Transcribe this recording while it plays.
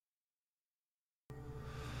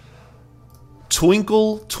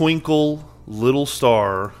Twinkle, twinkle, little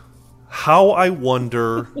star, how I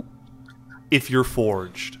wonder if you're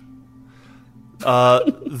forged.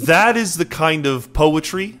 That is the kind of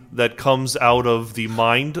poetry that comes out of the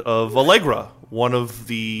mind of Allegra, one of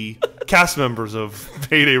the cast members of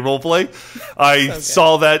Payday Roleplay. I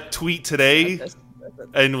saw that tweet today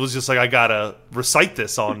and was just like, I gotta recite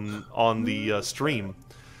this on the stream.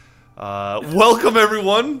 Welcome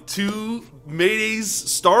everyone to Mayday's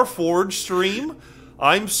Starforge stream.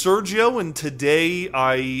 I'm Sergio, and today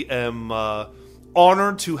I am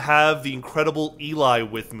honored to have the incredible Eli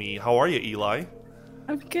with me. How are you, Eli?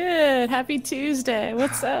 I'm good. Happy Tuesday.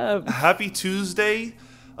 What's up? Happy Tuesday.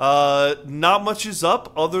 Not much is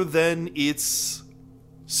up other than it's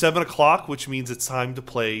 7 o'clock, which means it's time to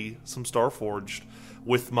play some Starforged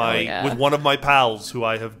with with one of my pals who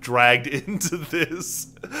I have dragged into this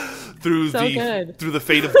through the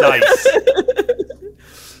fate of dice.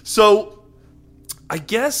 So I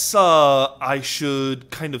guess I should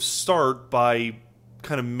kind of start by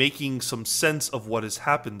kind of making some sense of what has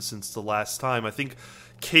happened since the last time. I think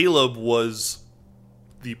Caleb was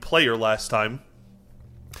the player last time.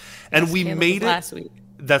 And yes, we Caleb made it last week.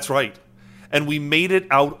 That's right. And we made it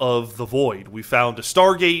out of the void. We found a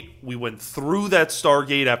Stargate. We went through that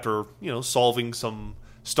Stargate after, solving some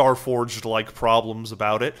Starforged-like problems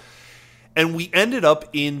about it. And we ended up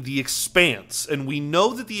in the Expanse. And we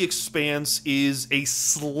know that the Expanse is a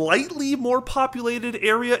slightly more populated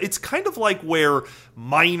area. It's kind of like where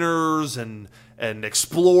miners and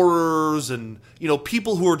explorers and,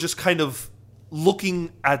 people who are just kind of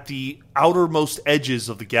looking at the outermost edges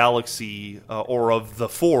of the galaxy or of the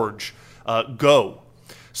Forge go.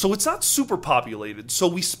 So it's not super populated. So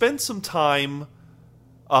we spent some time...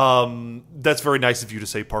 that's very nice of you to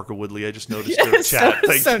say, Parker Woodley. I just noticed your chat.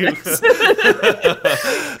 Thank you. Nice.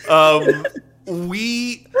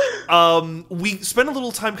 We spent a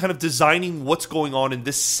little time kind of designing what's going on in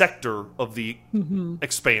this sector of the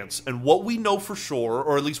Expanse. And what we know for sure,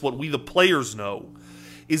 or at least what we the players know,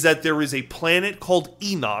 is that there is a planet called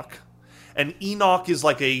Enoch. And Enoch is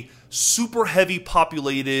like a super heavy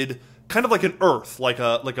populated, kind of like an Earth, like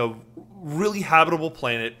a really habitable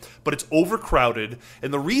planet, but it's overcrowded.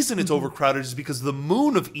 And the reason it's overcrowded is because the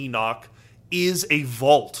moon of Enoch is a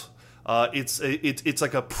vault. It's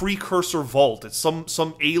like a precursor vault. It's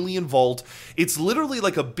some alien vault. It's literally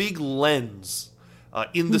like a big lens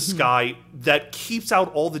in the sky that keeps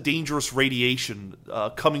out all the dangerous radiation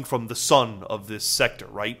coming from the sun of this sector,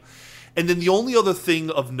 right? And then the only other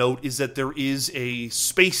thing of note is that there is a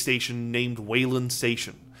space station named Wayland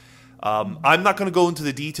Station. I'm not going to go into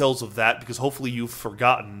the details of that because hopefully you've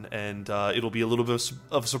forgotten, and it'll be a little bit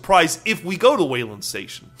of a surprise if we go to Wayland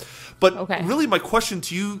Station. But really my question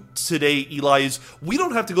to you today, Eli, is we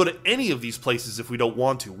don't have to go to any of these places if we don't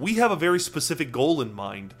want to. We have a very specific goal in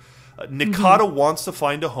mind. Nikata wants to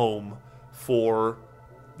find a home for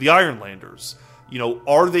the Ironlanders.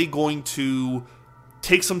 Are they going to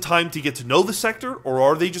take some time to get to know the sector, or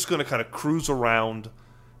are they just going to kind of cruise around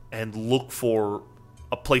and look for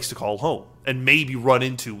a place to call home and maybe run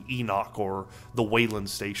into Enoch or the Wayland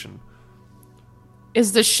Station?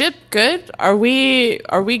 Is the ship good? Are we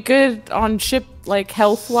good on ship, like,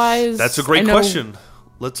 health-wise? That's a great question.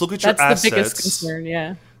 Let's look at your assets. That's the biggest concern,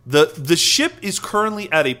 yeah. The ship is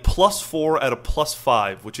currently at a +4 at a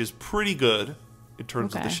 +5, which is pretty good in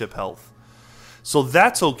terms of the ship health. So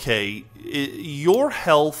that's okay. Your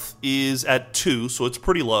health is at 2, so it's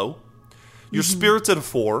pretty low. Your spirit's at a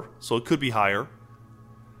 4, so it could be higher.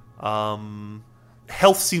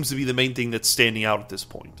 Health seems to be the main thing that's standing out at this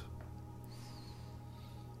point.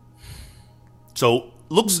 So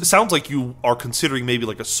sounds like you are considering maybe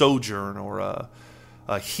like a sojourn or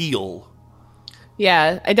a heal.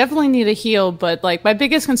 Yeah, I definitely need a heal, but like my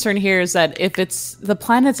biggest concern here is that if the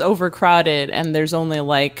planet's overcrowded and there's only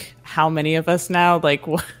like how many of us now? Like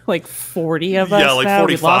 40 of us. Yeah, like now?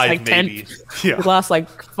 45 maybe. We lost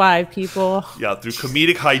like 5 people. Yeah, through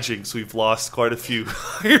comedic hijinks, we've lost quite a few.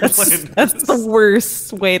 That's the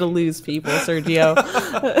worst way to lose people, Sergio.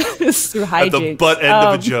 It's through hijinks. At the butt end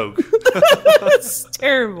of a joke. It's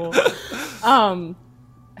terrible.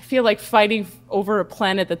 I feel like fighting over a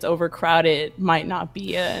planet that's overcrowded might not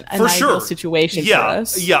be an ideal situation for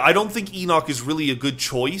us. Yeah, I don't think Enoch is really a good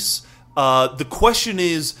choice. The question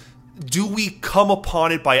is, do we come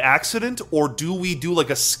upon it by accident, or do we do like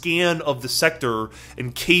a scan of the sector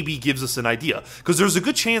and KB gives us an idea? Because there's a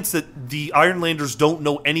good chance that the Ironlanders don't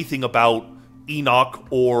know anything about Enoch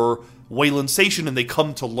or Wayland Station and they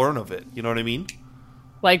come to learn of it. You know what I mean?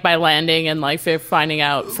 Like by landing and like they're finding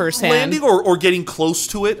out firsthand. Landing or getting close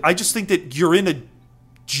to it. I just think that you're in a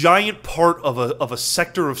giant part of a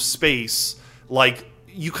sector of space like,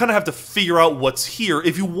 you kind of have to figure out what's here.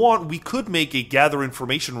 If you want, we could make a gather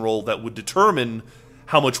information roll that would determine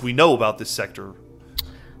how much we know about this sector.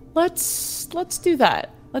 Let's do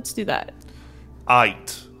that. Let's do that.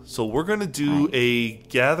 Aight. So we're gonna do a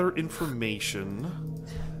gather information.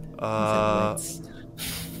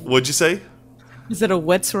 What'd you say? Is it a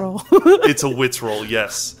wits roll? It's a wits roll,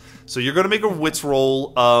 yes. So you're gonna make a wits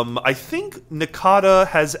roll. I think Nakata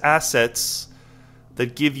has assets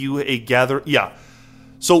that give you a gather. Yeah.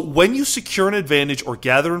 So when you secure an advantage or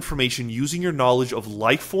gather information using your knowledge of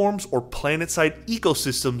life forms or planet-side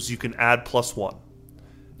ecosystems, you can add +1.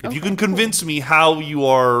 If you can convince me how you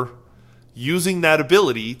are using that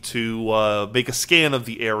ability to make a scan of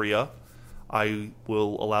the area, I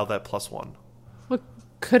will allow that +1. Look,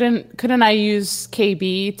 couldn't I use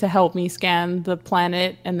KB to help me scan the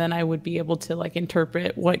planet, and then I would be able to like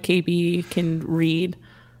interpret what KB can read?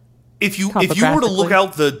 If you were to look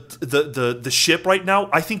out the ship right now,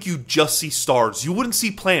 I think you just see stars. You wouldn't see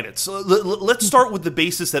planets. Let's start with the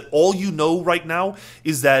basis that all you know right now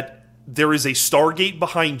is that there is a Stargate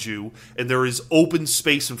behind you and there is open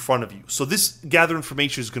space in front of you. So this gather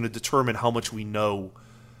information is going to determine how much we know,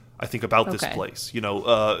 I think, about this place. You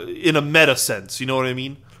know, in a meta sense. You know what I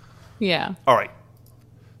mean? Yeah. All right.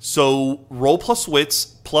 So roll plus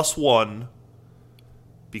wits +1.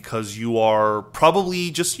 Because you are probably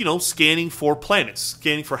just, scanning for planets,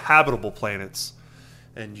 scanning for habitable planets,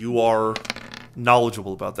 and you are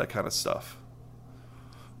knowledgeable about that kind of stuff.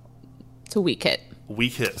 It's a weak hit.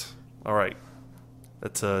 Weak hit. All right.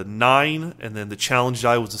 That's a 9, and then the challenge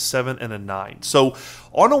die was a 7 and a 9. So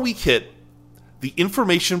on a weak hit, the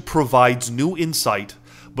information provides new insight,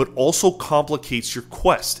 but also complicates your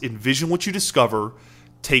quest. Envision what you discover.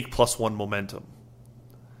 Take +1 momentum.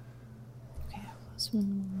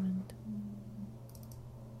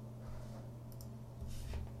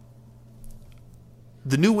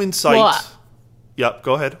 The new insight. Yep,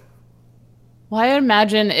 go ahead. Well, I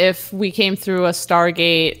imagine if we came through a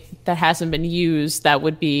Stargate that hasn't been used, that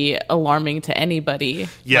would be alarming to anybody.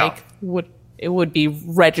 Yeah. Like, it would be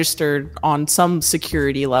registered on some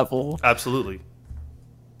security level. Absolutely.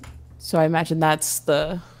 So I imagine that's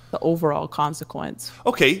the overall consequence.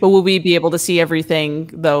 Okay. But will we be able to see everything,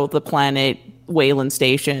 though, the planet, Wayland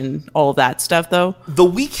Station, all of that stuff, though? The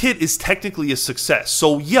weak hit is technically a success.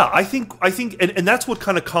 So, yeah, I think, and that's what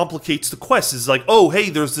kind of complicates the quest, is like, oh, hey,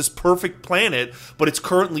 there's this perfect planet, but it's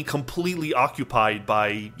currently completely occupied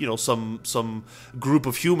by, some group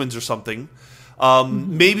of humans or something.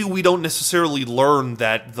 Maybe we don't necessarily learn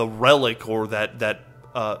that the relic or that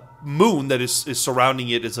moon that is surrounding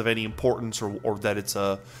it is of any importance, or that it's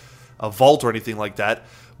a vault or anything like that.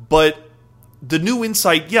 But the new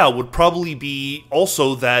insight, would probably be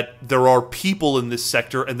also that there are people in this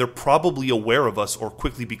sector and they're probably aware of us or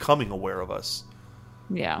quickly becoming aware of us.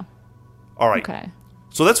 Yeah. All right. Okay.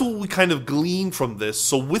 So that's what we kind of glean from this.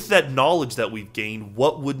 So with that knowledge that we've gained,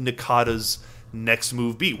 what would Nakata's next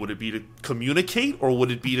move be? Would it be to communicate, or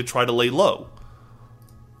would it be to try to lay low?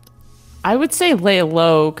 I would say lay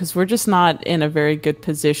low, because we're just not in a very good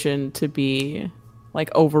position to be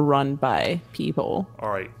like overrun by people.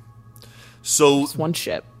 All right. So it's one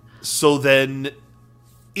ship. So then,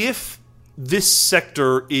 if this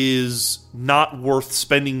sector is not worth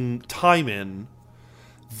spending time in,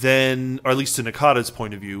 then, or at least to Nakata's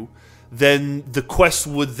point of view, then the quest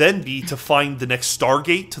would then be to find the next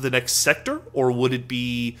Stargate to the next sector, or would it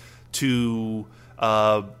be to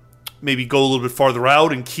maybe go a little bit farther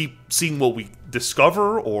out and keep seeing what we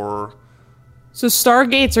discover, or... So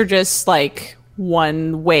Stargates are just, like,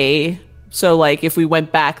 one way. So, like, if we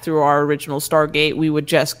went back through our original Stargate, we would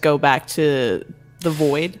just go back to the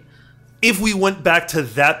Void? If we went back to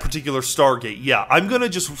that particular Stargate, yeah. I'm going to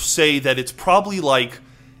just say that it's probably like,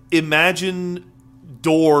 imagine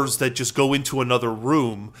doors that just go into another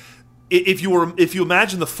room. If you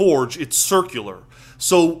imagine the Forge, it's circular.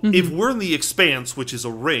 So if we're in the Expanse, which is a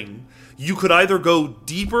ring, you could either go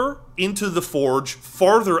deeper into the Forge,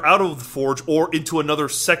 farther out of the Forge, or into another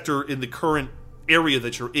sector in the current area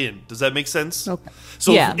that you're in. Does that make sense? Okay.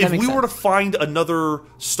 So if we were to find another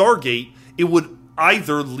Stargate, it would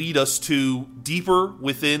either lead us to deeper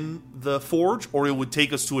within the Forge, or it would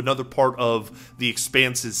take us to another part of the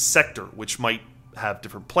Expanse's sector, which might have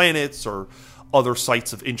different planets or other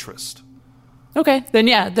sites of interest. Okay,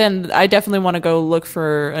 then I definitely want to go look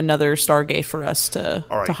for another Stargate for us to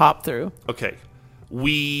hop through. Okay.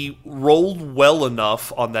 We rolled well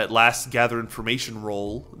enough on that last gather information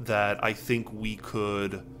roll that I think we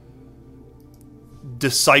could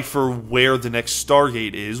decipher where the next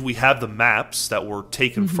Stargate is. We have the maps that were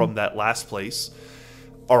taken from that last place.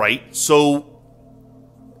 All right, so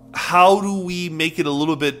how do we make it a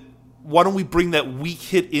little bit? Why don't we bring that weak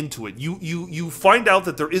hit into it? You find out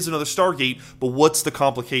that there is another Stargate, but what's the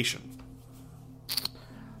complication?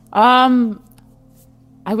 I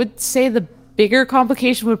would say the bigger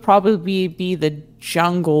complication would probably be the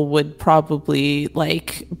jungle would probably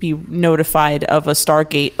like be notified of a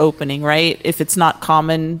Stargate opening, right? If it's not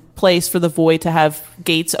commonplace for the Void to have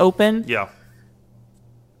gates open. Yeah.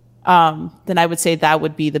 Then I would say that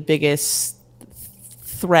would be the biggest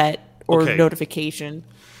threat or notification.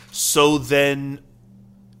 So then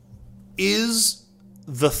is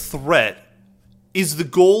the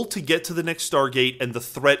goal to get to the next Stargate, and the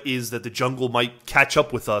threat is that the jungle might catch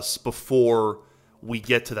up with us before we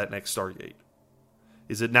get to that next Stargate?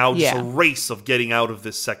 Is it now just a race of getting out of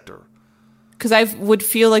this sector? Because I would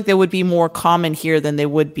feel like they would be more common here than they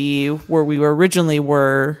would be where we originally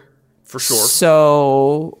were. For sure.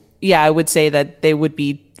 So, yeah, I would say that they would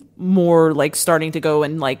be more like starting to go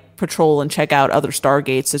and like patrol and check out other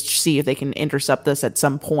Stargates to see if they can intercept us at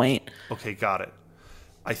some point. Okay, got it.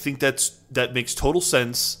 I think that makes total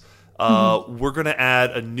sense. We're going to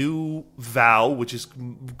add a new vow, which is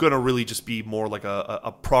going to really just be more like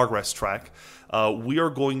a progress track. We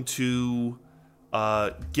are going to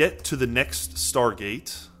get to the next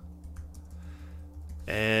Stargate,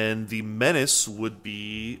 and the menace would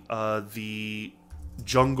be the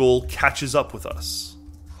jungle catches up with us.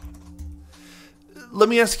 Let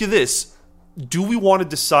me ask you this. Do we want to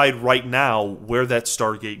decide right now where that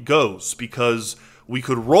Stargate goes? Because we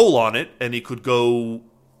could roll on it, and it could go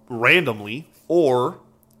randomly, or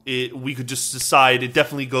we could just decide it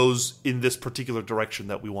definitely goes in this particular direction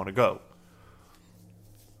that we want to go.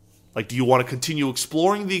 Like, do you want to continue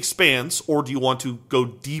exploring the Expanse, or do you want to go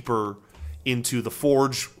deeper into the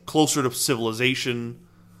Forge, closer to civilization,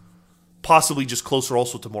 possibly just closer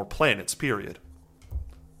also to more planets, period?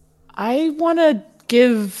 I want to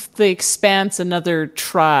give the Expanse another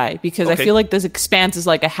try, because I feel like this Expanse is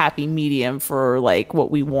like a happy medium for like what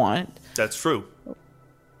we want. That's true.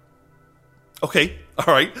 Okay,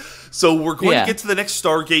 all right. So we're going to get to the next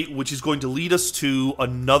Stargate, which is going to lead us to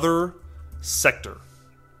another sector.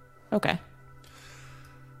 Okay.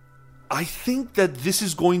 I think that this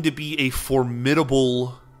is going to be a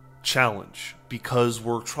formidable challenge, because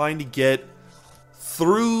we're trying to get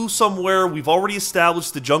through somewhere. We've already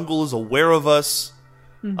established the jungle is aware of us.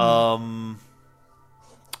 And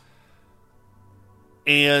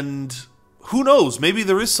who knows? Maybe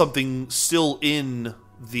there is something still in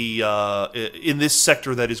this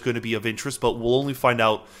sector that is going to be of interest, but we'll only find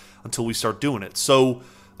out until we start doing it. So,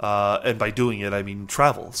 and by doing it, I mean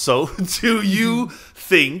travel. So, do you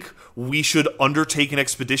think we should undertake an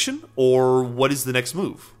expedition, or what is the next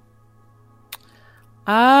move?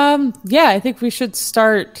 Yeah, I think we should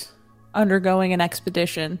start undergoing an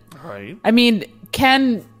expedition. All right. I mean,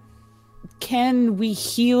 can we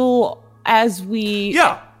heal as we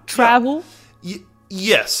travel?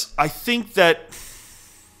 Yes, I think that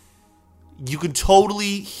you can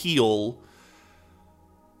totally heal.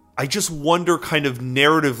 I just wonder kind of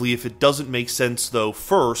narratively if it doesn't make sense, though,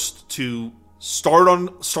 first to start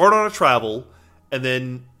on a travel and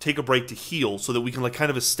then take a break to heal, so that we can like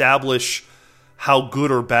kind of establish how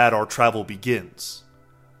good or bad our travel begins.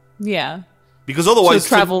 Yeah. Because otherwise...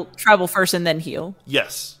 So travel first and then heal.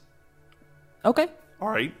 Yes. Okay. All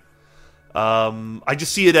right. I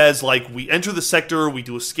just see it as like we enter the sector, we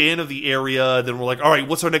do a scan of the area, then we're like, all right,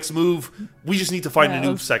 what's our next move? We just need to find a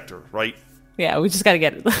new sector, right? Yeah, we just gotta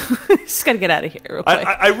get out of here real quick.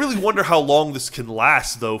 I really wonder how long this can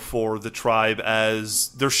last, though, for the tribe, as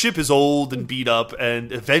their ship is old and beat up,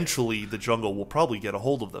 and eventually the jungle will probably get a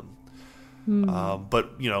hold of them.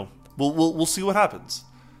 But you know, we'll see what happens.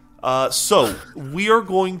 So we are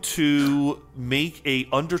going to make a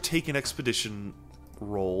undertake an expedition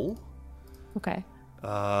roll. Okay.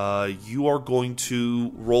 You are going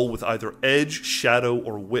to roll with either edge, shadow,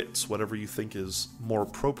 or wits, whatever you think is more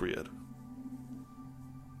appropriate.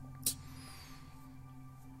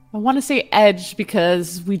 I want to say edge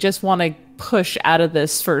because we just want to push out of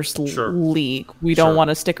this first league. We don't want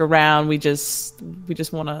to stick around. We just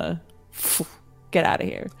want to get out of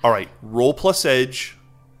here. All right, roll plus edge,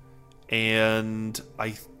 and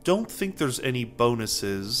I don't think there's any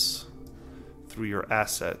bonuses through your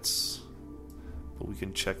assets, but we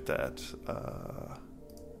can check that.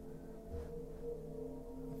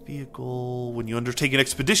 Vehicle, when you undertake an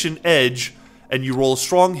expedition, edge, and you roll a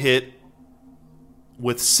strong hit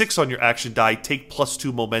with 6 on your action die, take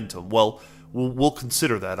 +2 momentum. Well, we'll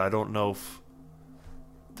consider that. I don't know if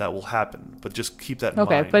that will happen, but just keep that in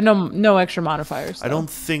mind. Okay, but no extra modifiers. Though. I don't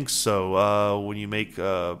think so. When you make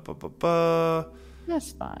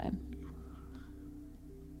that's fine.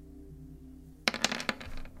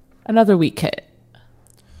 Another weak hit.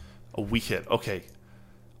 A weak hit. Okay.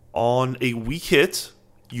 On a weak hit,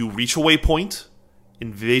 you reach a waypoint,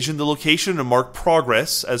 envision the location, and mark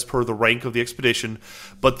progress as per the rank of the expedition,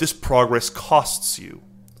 but this progress costs you.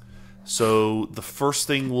 So the first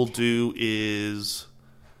thing we'll do is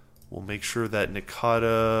we'll make sure that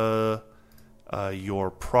Nikata,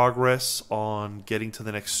 your progress on getting to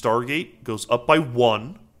the next Stargate goes up by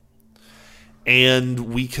 1.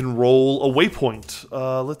 And we can roll a waypoint.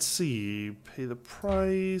 Let's see. Pay the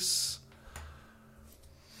price.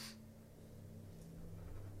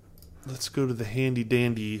 Let's go to the handy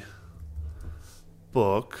dandy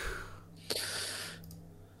book.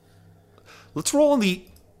 Let's roll on the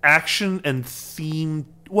action and theme.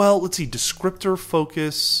 Well, let's see. Descriptor,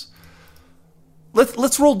 focus.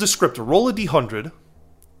 Let's roll descriptor. Roll a d100.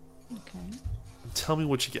 Okay. Tell me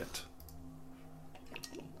what you get.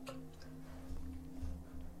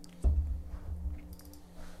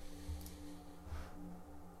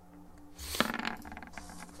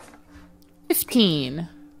 $15.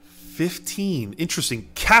 15. Interesting.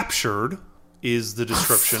 Captured is the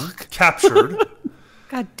description. Captured.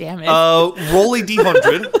 God damn it. Roll a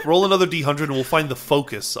d100. Roll another d100 and we'll find the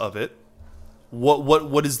focus of it.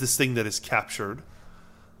 What is this thing that is captured?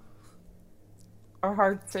 Our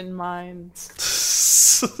hearts and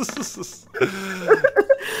minds.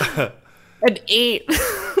 An 8.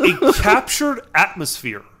 A captured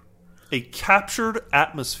atmosphere. A captured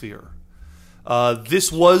atmosphere.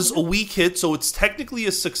 This was a weak hit, so it's technically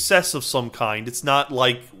a success of some kind. It's not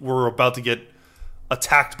like we're about to get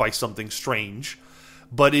attacked by something strange.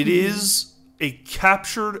 But it is a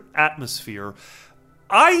captured atmosphere.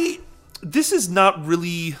 This is not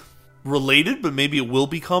really related, but maybe it will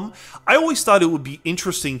become. I always thought it would be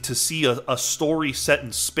interesting to see a story set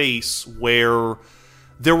in space where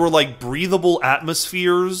there were like breathable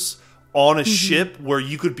atmospheres on a ship where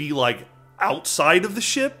you could be like outside of the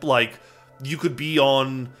ship, like you could be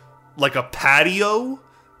on like a patio,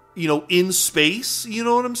 in space, you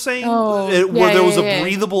know what I'm saying? Where there was a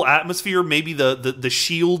breathable atmosphere, maybe the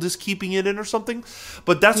shield is keeping it in or something.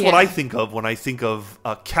 But that's what I think of when I think of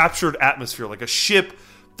a captured atmosphere, like a ship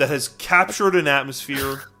that has captured an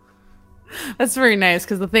atmosphere. That's very nice,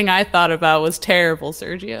 because the thing I thought about was terrible,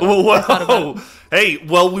 Sergio. Whoa. Hey,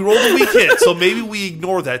 well, we rolled a weak hit, so maybe we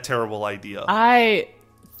ignore that terrible idea. I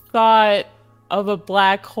thought of a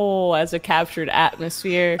black hole as a captured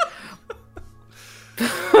atmosphere.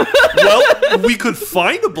 Well, we could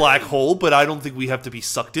find a black hole, but I don't think we have to be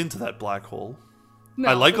sucked into that black hole. No,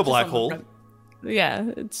 I like a black hole.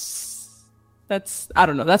 Yeah, I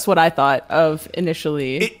don't know. That's what I thought of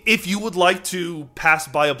initially. If you would like to pass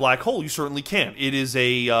by a black hole, you certainly can. It is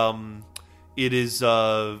just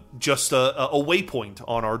a waypoint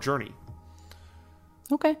on our journey.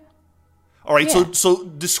 Okay. All right. Yeah. So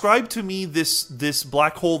describe to me this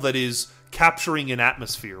black hole that is capturing an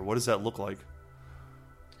atmosphere. What does that look like?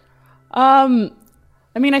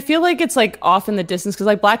 I mean, I feel like it's like off in the distance, because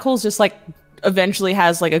like black holes just like eventually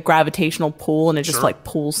has like a gravitational pull, and it just like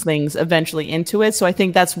pulls things eventually into it. So I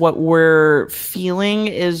think that's what we're feeling,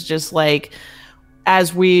 is just like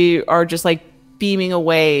as we are just like beaming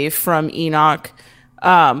away from Enoch,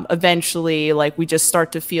 eventually like we just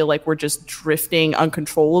start to feel like we're just drifting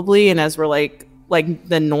uncontrollably, and as we're like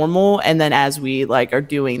the normal, and then as we like are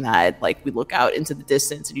doing that, like we look out into the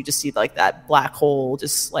distance and you just see like that black hole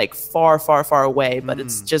just like far away, but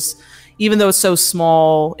it's just, even though it's so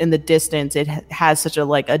small in the distance, it has such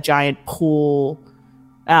a giant pull,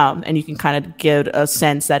 and you can kind of get a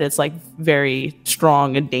sense that it's like very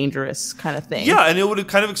strong and dangerous kind of thing. Yeah, and it would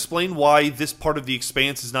kind of explain why this part of the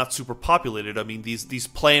expanse is not super populated. I mean, these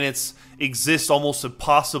planets exist almost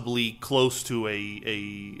impossibly close to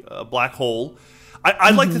a black hole.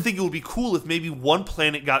 I'd like to think it would be cool if maybe one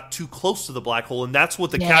planet got too close to the black hole, and that's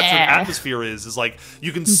what the captured atmosphere is like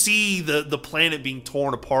you can see the planet being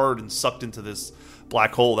torn apart and sucked into this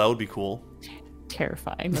black hole. That would be cool.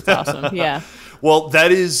 Terrifying. That's awesome. Yeah. Well,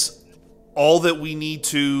 that is all that we need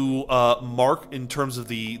to mark in terms of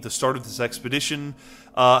the start of this expedition.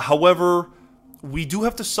 However, we do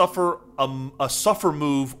have to suffer a suffer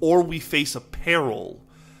move, or we face a peril.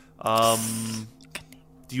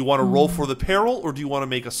 Do you want to roll for the peril, or do you want to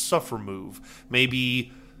make a suffer move?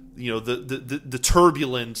 Maybe, the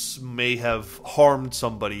turbulence may have harmed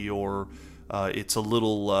somebody, or it's a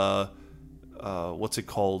little, what's it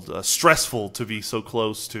called? Stressful to be so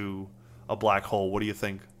close to a black hole. What do you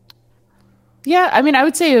think? Yeah, I mean, I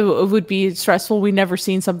would say it would be stressful. We've never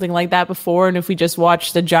seen something like that before, and if we just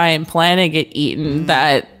watched a giant planet get eaten,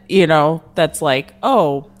 that's like,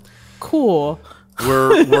 oh, cool.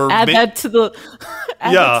 We're add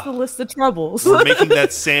Add Yeah. it to the list of troubles. We're making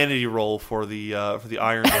that sanity roll for the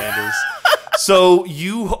Ironlanders. So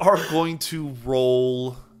you are going to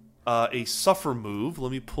roll a suffer move.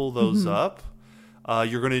 Let me pull those up.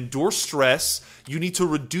 You're going to endure stress. You need to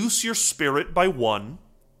reduce your spirit by 1.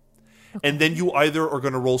 Okay. And then you either are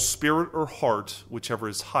going to roll spirit or heart, whichever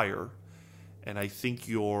is higher. And I think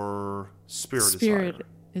your spirit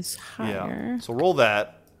is higher. Yeah. So roll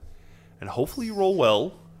that. And hopefully you roll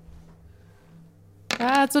well.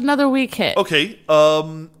 That's another weak hit. Okay.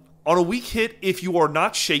 On a weak hit, if you are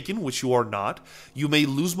not shaken, which you are not, you may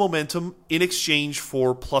lose momentum in exchange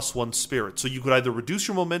for +1 spirit. So you could either reduce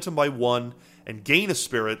your momentum by 1 and gain a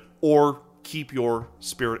spirit, or keep your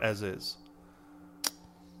spirit as is.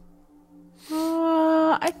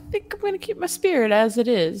 I think I'm going to keep my spirit as it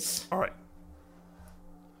is. All right.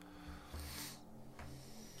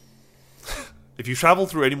 If you travel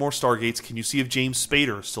through any more Stargates, can you see if James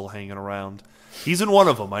Spader is still hanging around? He's in one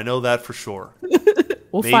of them. I know that for sure.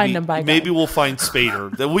 We'll find him by maybe we'll find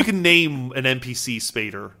Spader. Then we can name an NPC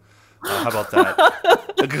Spader. How about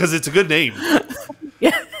that? Because it's a good name.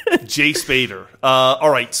 Yeah. Jay Spader. All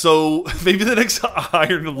right, so maybe the next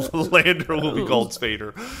Ironlander will be called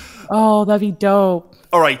Spader. Oh, that'd be dope.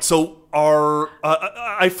 All right, so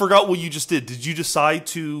I forgot what you just did. Did you decide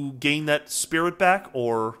to gain that spirit back,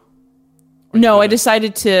 or? No, I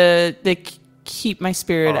decided to keep my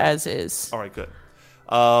spirit as is. All right, good.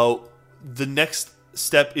 The next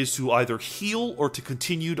step is to either heal or to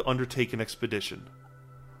continue to undertake an expedition.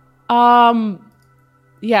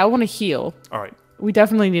 Yeah, I want to heal. All right. We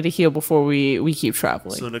definitely need to heal before we keep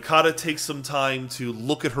traveling. So Nakata takes some time to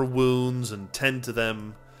look at her wounds and tend to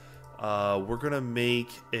them. We're going to make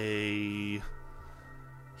a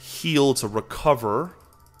heal to recover.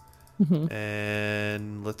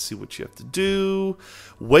 And let's see what you have to do.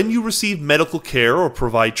 When you receive medical care or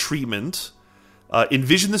provide treatment,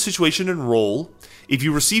 envision the situation and roll. If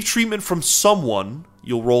you receive treatment from someone,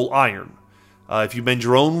 you'll roll iron. If you mend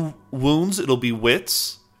your own wounds, it'll be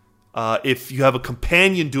wits. If you have a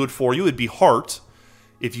companion do it for you, it'd be heart.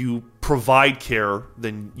 If you provide care,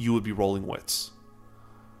 then you would be rolling wits.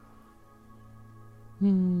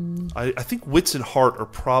 I think wits and heart are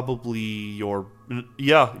probably your...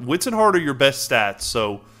 Yeah, wits and heart are your best stats,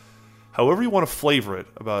 so however you want to flavor it,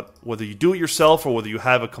 about whether you do it yourself or whether you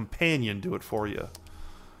have a companion do it for you.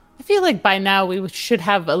 I feel like by now we should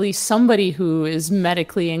have at least somebody who is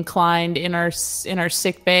medically inclined in our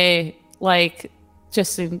sick bay, like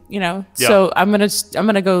just in, Yeah. So I'm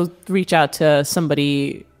gonna go reach out to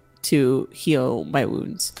somebody to heal my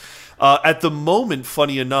wounds. At the moment,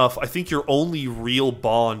 funny enough, I think your only real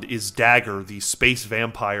bond is Dagger, the space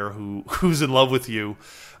vampire who's in love with you.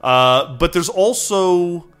 But there's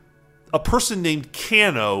also a person named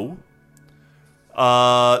Kano.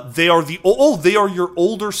 They are your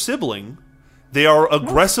older sibling. They are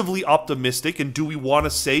aggressively optimistic, and do we want to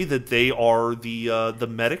say that they are the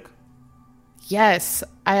medic? Yes,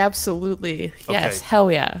 I absolutely. Yes, Okay.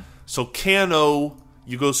 hell yeah. So Kano,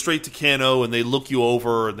 you go straight to Kano, and they look you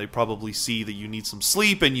over, and they probably see that you need some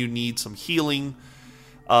sleep and you need some healing.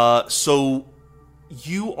 So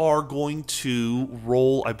you are going to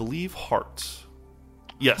roll, I believe, heart.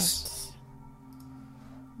 Yes.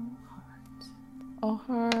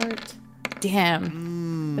 Heart.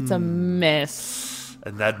 Damn. It's a miss.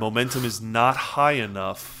 And that momentum is not high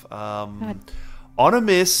enough. On a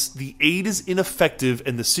miss, the aid is ineffective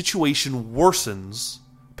and the situation worsens.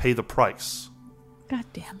 Pay the price. God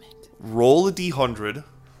damn it. Roll a d100.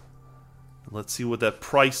 Let's see what that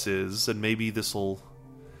price is, and maybe this will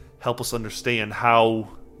help us understand how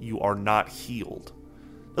you are not healed.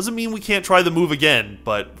 Doesn't mean we can't try the move again,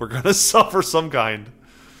 but we're going to suffer some kind.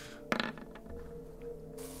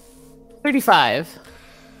 35.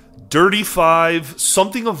 Dirty 5.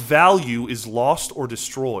 Something of value is lost or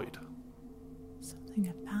destroyed. Something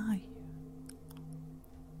of value.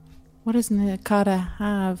 What does Nakata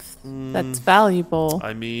have that's valuable?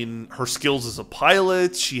 I mean, her skills as a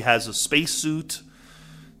pilot. She has a spacesuit.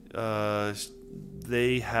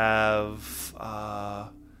 They have...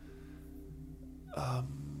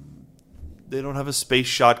 they don't have a space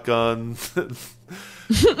shotgun.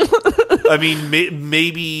 I mean,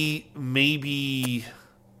 maybe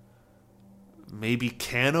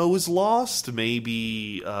Kano is lost.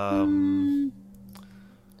 Maybe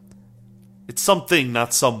it's something,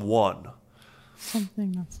 not someone.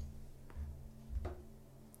 Something else.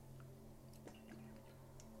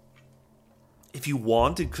 If you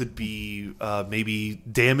want, it could be maybe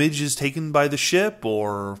damage is taken by the ship,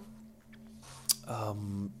 or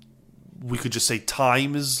we could just say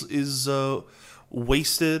time is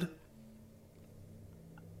wasted.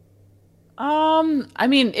 I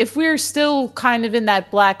mean, if we're still kind of in that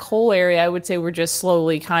black hole area, I would say we're just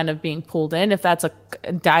slowly kind of being pulled in. If that's a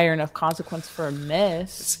dire enough consequence for a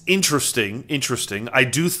miss. It's interesting. I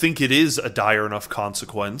do think it is a dire enough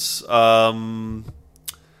consequence.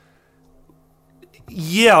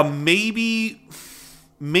 Yeah, maybe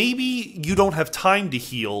you don't have time to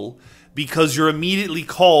heal because you're immediately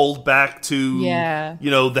called back to,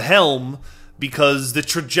 the helm, because the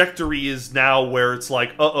trajectory is now where it's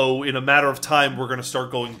like, in a matter of time, we're going to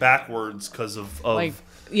start going backwards because of... we're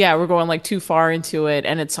going like too far into it,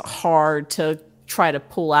 and it's hard to try to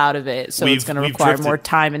pull out of it, so it's going to require more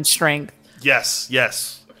time and strength. Yes.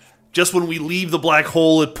 Just when we leave the black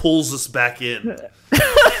hole, it pulls us back in.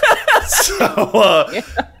 So,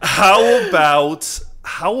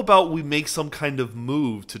 how about we make some kind of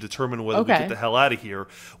move to determine whether we get the hell out of here?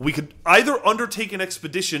 We could either undertake an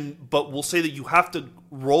expedition, but we'll say that you have to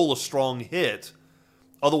roll a strong hit,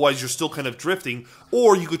 otherwise you're still kind of drifting,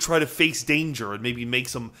 or you could try to face danger and maybe make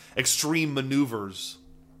some extreme maneuvers.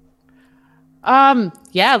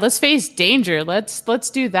 Let's face danger. Let's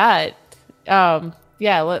do that.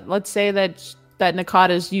 Let's say that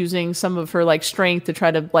Nakata's using some of her like strength to try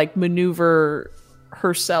to like maneuver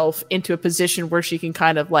herself into a position where she can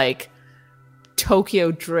kind of like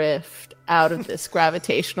Tokyo drift out of this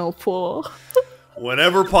gravitational pull.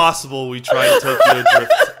 Whenever possible, we try to Tokyo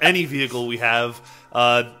drift any vehicle we have.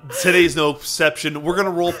 Today's no exception. We're going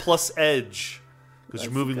to roll plus edge because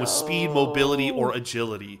you're moving with speed, mobility, or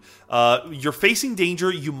agility. You're facing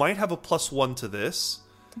danger. You might have a +1 to this.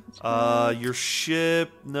 Your ship,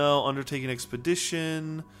 no. Undertaking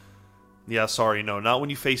expedition. Yeah, sorry, no. Not when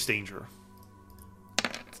you face danger.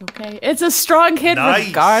 It's okay. It's a strong hit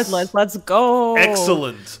regardless. Let's go.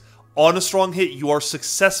 Excellent. On a strong hit, you are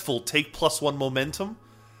successful. Take +1 momentum.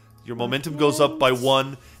 Your momentum goes up by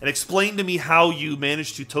 1. And explain to me how you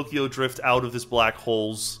managed to Tokyo drift out of this black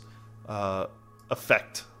hole's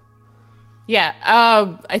effect. Yeah,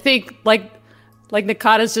 I think like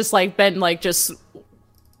Nakata's just like been like just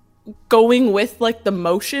going with like the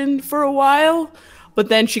motion for a while, but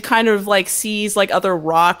then she kind of like sees like other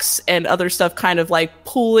rocks and other stuff kind of like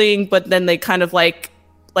pulling, but then they kind of like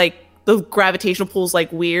the gravitational pull's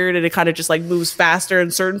like weird and it kind of just like moves faster in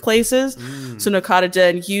certain places. So Nakata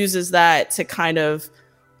then uses that to kind of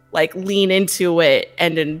like lean into it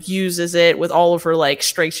and then uses it with all of her like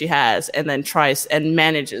strength she has and then tries and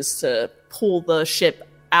manages to pull the ship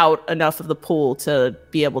out enough of the pool to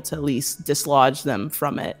be able to at least dislodge them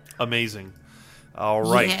from it. Amazing. All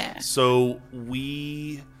right. Yeah. So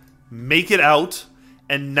we make it out,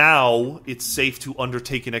 and now it's safe to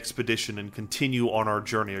undertake an expedition and continue on our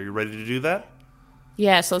journey. Are you ready to do that?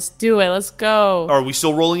 Yes, let's do it. Let's go. Are we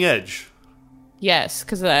still rolling edge? Yes,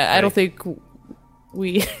 because I don't think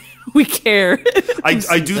we care.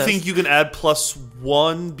 I do think you can add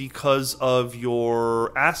 +1 because of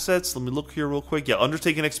your assets. Let me look here real quick. Yeah,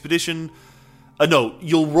 undertake an expedition. No,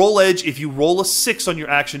 you'll roll edge. If you roll a 6 on your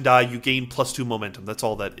action die, you gain +2 momentum. That's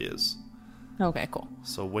all that is. Okay, cool.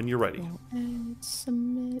 So when you're ready. And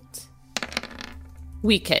submit.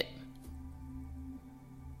 Weak hit.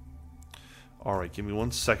 All right, give me 1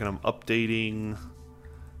 second. I'm updating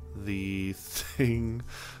the thing.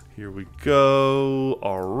 Here we go.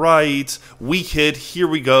 All right. Weak hit. Here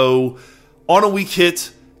we go. On a weak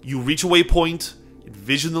hit, you reach a waypoint,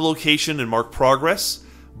 envision the location, and mark progress.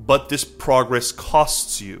 But this progress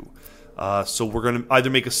costs you. So we're going to either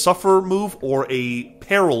make a suffer move or a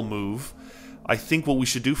peril move. I think what we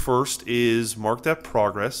should do first is mark that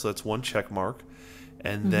progress. So that's 1 check mark.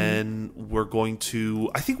 And then we're going to...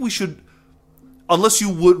 I think we should... Unless you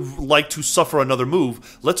would like to suffer another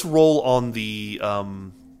move, let's roll on the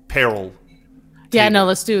peril. Yeah, no,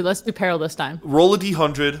 let's do peril this time. Roll a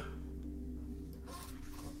d100.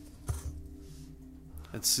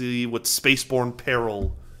 Let's see what spaceborne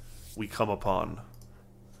peril we come upon.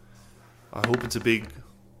 I hope it's a big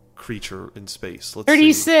creature in space. Let's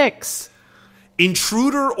 36. See.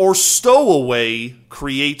 Intruder or stowaway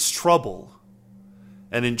creates trouble.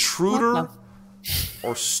 An intruder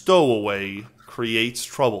or stowaway creates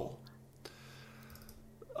trouble.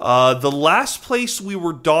 The last place we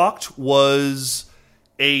were docked was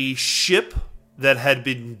a ship that had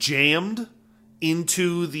been jammed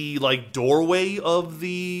into the doorway of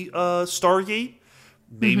the Stargate.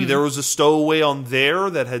 Maybe there was a stowaway on there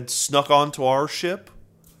that had snuck onto our ship.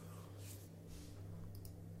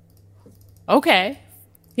 Okay.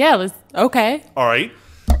 Yeah, okay. All right.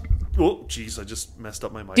 Oh, jeez, I just messed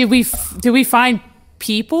up my mic. Did we find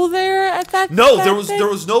people there at that? No, that there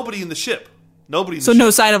was nobody in the ship. Nobody in the so ship. No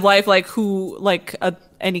sign of life,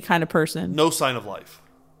 any kind of person. No sign of life.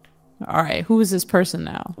 All right, who is this person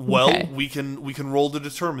now? Well, Okay. we can roll to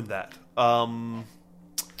determine that.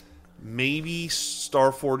 Maybe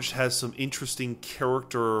Starforged has some interesting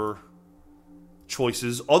character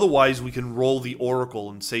choices. Otherwise, we can roll the Oracle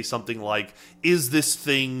and say something like, is this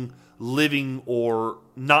thing living or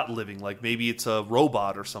not living? Like maybe it's a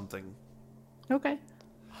robot or something. Okay.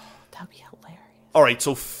 That'd be hilarious. All right,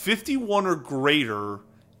 so 51 or greater,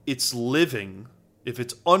 it's living. If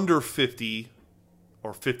it's under 50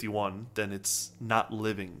 or 51, then it's not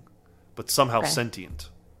living, but somehow sentient.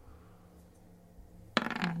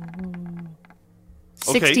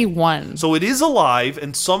 61. So it is alive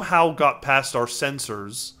and somehow got past our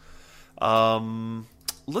sensors.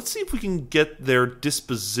 Let's see if we can get their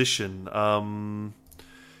disposition.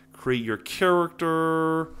 Create your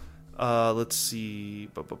character. Let's see.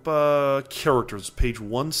 Characters, page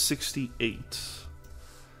 168.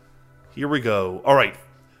 Here we go. All right.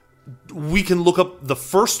 We can look up the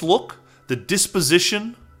first look, the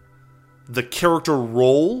disposition, the character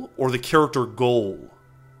role, or the character goal.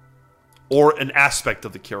 Or an aspect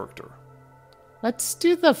of the character. Let's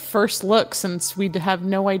do the first look since we have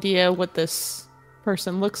no idea what this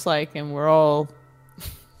person looks like and we're all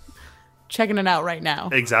checking it out right now.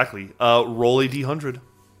 Exactly. Roll a d100.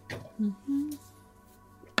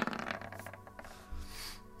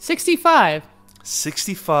 65.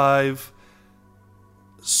 65.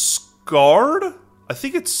 Scarred? I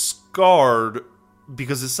think it's scarred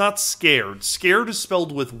because it's not scared. Scared is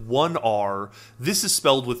spelled with one R. This is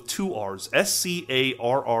spelled with two R's. Scarred.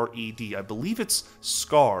 I believe it's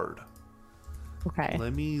scarred. Okay.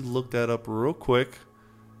 Let me look that up real quick.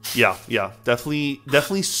 Yeah,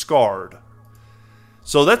 definitely scarred.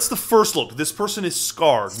 So that's the first look. This person is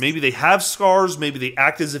scarred. Maybe they have scars. Maybe they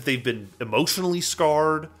act as if they've been emotionally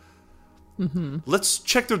scarred. Mm-hmm. Let's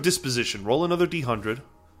check their disposition. Roll another d100.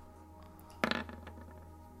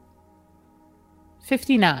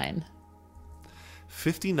 59.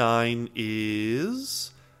 59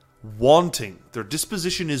 is wanting. Their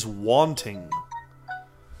disposition is wanting.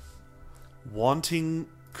 Wanting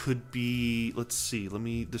could be... Let's see. Let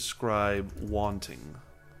me describe wanting.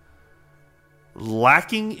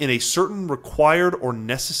 Lacking in a certain required or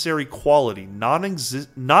necessary quality, not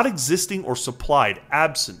existing or supplied,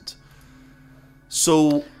 absent.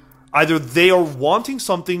 So either they are wanting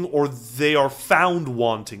something or they are found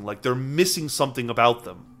wanting, like they're missing something about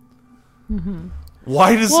them. Mm-hmm.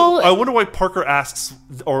 Why does... I wonder why Parker asks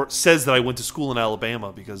or says that I went to school in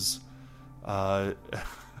Alabama, because...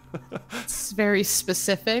 It's very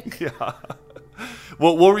specific. Yeah.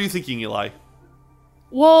 What were you thinking, Eli?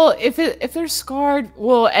 Well, if they're scarred,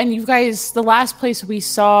 well, and you guys, the last place we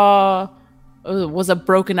saw was a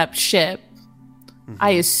broken up ship. Mm-hmm. I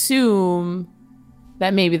assume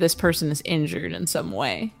that maybe this person is injured in some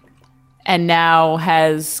way, and now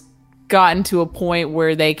has gotten to a point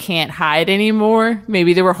where they can't hide anymore.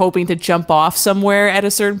 Maybe they were hoping to jump off somewhere at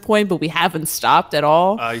a certain point, but we haven't stopped at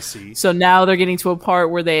all. I see. So now they're getting to a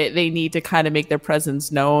part where they need to kind of make their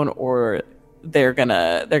presence known, or they're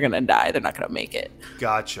gonna die. They're not gonna make it.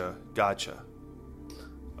 Gotcha.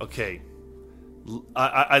 Okay.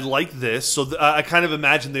 I like this. So I kind of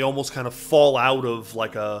imagine they almost kind of fall out of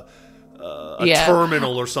like a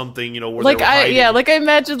terminal or something, where like they were hiding. I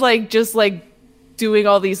imagine just doing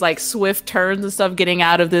all these like swift turns and stuff, getting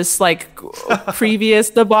out of this like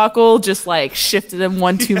previous debacle, just like shifted them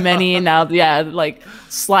one too many, and now like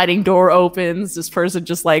sliding door opens, this person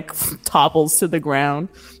just like topples to the ground.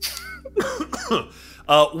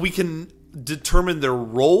 We can determine their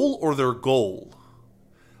role or their goal.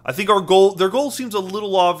 I think their goal seems a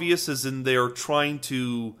little obvious, as in they're trying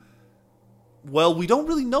to... Well, we don't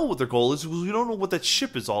really know what their goal is. We don't know what that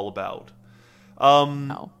ship is all about.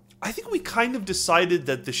 No. I think we kind of decided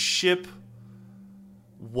that the ship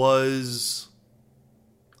was...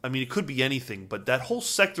 I mean, it could be anything, but that whole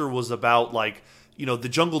sector was about, like, the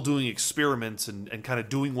jungle doing experiments and kind of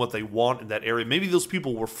doing what they want in that area. Maybe those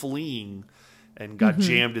people were fleeing and got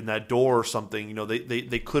jammed in that door or something.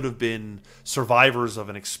 They could have been survivors of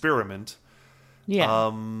an experiment.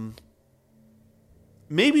 Yeah.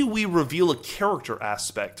 Maybe we reveal a character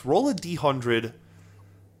aspect. Roll a d100,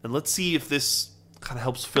 and let's see if this kind of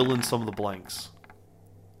helps fill in some of the blanks.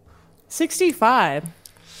 65.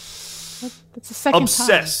 That's the second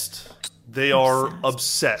obsessed. time. They are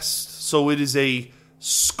obsessed. So it is a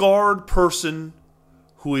scarred person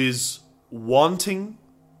who is wanting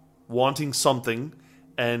something,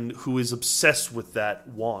 and who is obsessed with that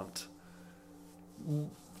want.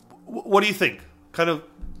 What do you think? Kind of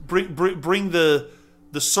bring the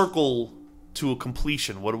circle to a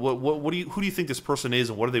completion. Who do you think this person is,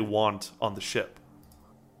 and what do they want on the ship?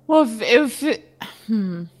 Well,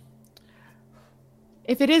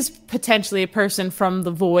 if it is potentially a person from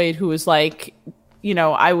the void who is like,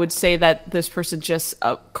 I would say that this person just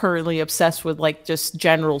currently obsessed with like just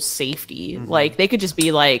general safety. Like they could just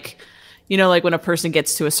be like, like when a person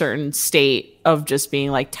gets to a certain state of just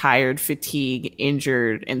being like tired, fatigued,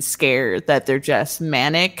 injured, and scared, that they're just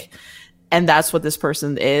manic. And that's what this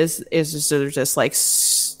person is just they're just like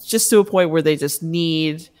just to a point where they just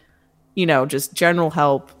need, just general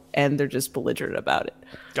help, and they're just belligerent about it.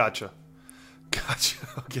 Gotcha.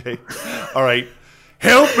 Okay. All right.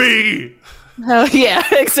 Help me. Oh yeah,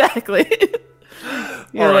 exactly.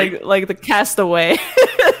 You're right. like the castaway.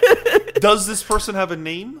 Does this person have a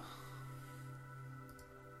name?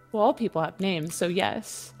 Well, all people have names, so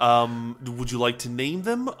yes. Would you like to name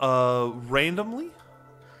them randomly?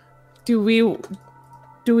 Do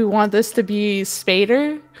we want this to be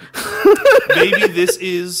Spader? Maybe this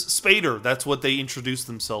is Spader. That's what they introduce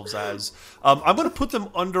themselves as. I'm going to put them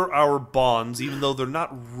under our bonds, even though they're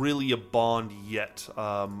not really a bond yet.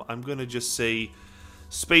 I'm going to just say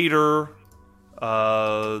Spader.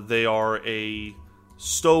 They are a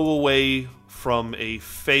stowaway from a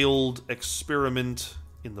failed experiment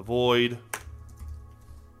in the void.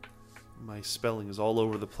 My spelling is all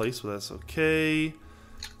over the place, but that's okay.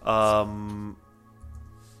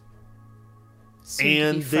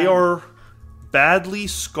 And they are badly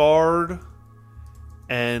scarred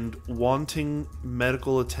and wanting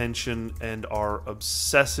medical attention and are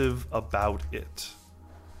obsessive about it.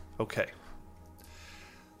 Okay.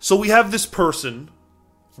 So we have this person.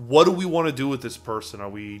 What do we want to do with this person? Are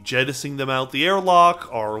we jettisoning them out the airlock?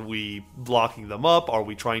 Are we locking them up? Are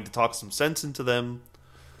we trying to talk some sense into them?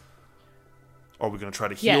 Are we going to try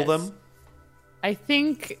to heal them? I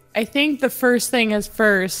think the first thing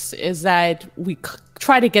is that we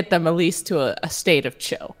try to get them at least to a state of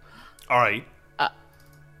chill. All right.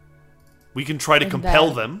 We can try to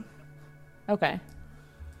compel them. Okay.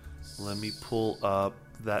 Let me pull up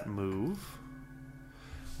that move.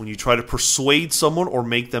 When you try to persuade someone or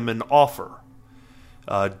make them an offer,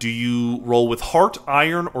 do you roll with heart,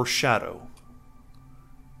 iron, or shadow?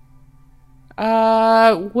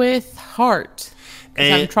 With heart.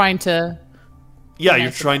 Because I'm trying to... Yeah,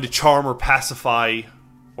 you're trying to charm or pacify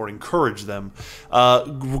or encourage them.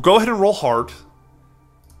 Go ahead and roll heart.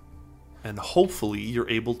 And hopefully you're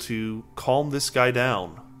able to calm this guy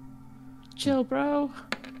down. Chill, bro.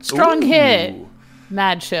 Strong hit.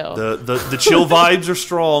 Mad chill. The chill vibes are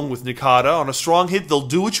strong with Nikata. On a strong hit, they'll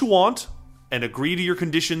do what you want and agree to your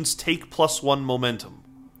conditions. Take +1 momentum.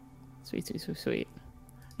 Sweet.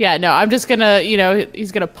 Yeah, no, I'm just gonna,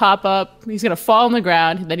 he's gonna pop up, he's gonna fall on the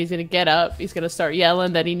ground, and then he's gonna get up, he's gonna start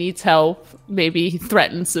yelling that he needs help, maybe he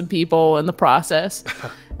threatens some people in the process,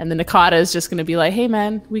 and then Nikata is just gonna be like, hey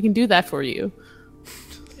man, we can do that for you.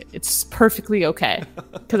 It's perfectly okay,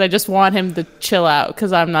 because I just want him to chill out,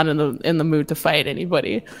 because I'm not in the mood to fight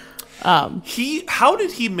anybody. How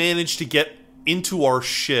did he manage to get into our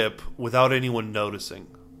ship without anyone noticing?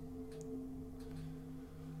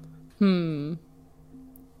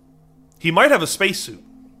 He might have a spacesuit,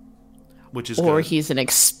 which is or good. He's an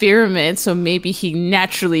experiment, so maybe he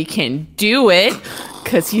naturally can do it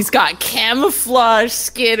because he's got camouflage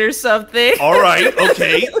skin or something. All right,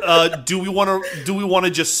 okay. Do we want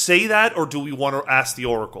to just say that, or do we want to ask the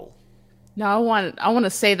Oracle? No, I want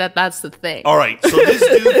to say that that's the thing. All right, so this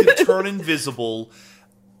dude can turn invisible.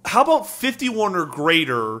 How about 51 or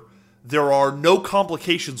greater? There are no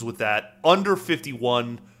complications with that. Under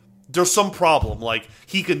 51. There's some problem, like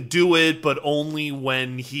he can do it, but only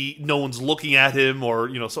when no one's looking at him, or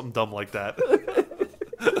something dumb like that.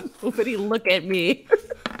 Nobody look at me.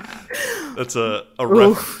 That's a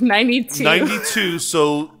 92. 92.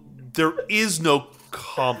 So there is no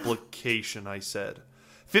complication. I said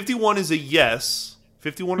 51 is a yes.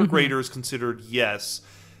 51 or greater is considered yes,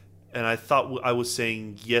 and I thought I was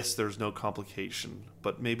saying yes. There's no complication,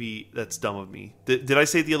 but maybe that's dumb of me. Did I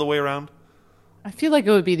say it the other way around? I feel like it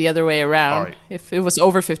would be the other way around. All right. If it was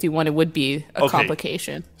over 51, it would be a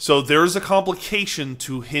complication. So there's a complication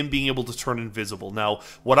to him being able to turn invisible. Now,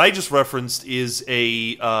 what I just referenced is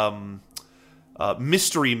a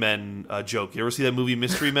Mystery Men joke. You ever see that movie,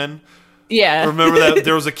 Mystery Men? Yeah. Remember that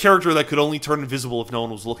there was a character that could only turn invisible if no one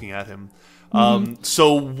was looking at him.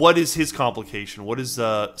 So what is his complication? What is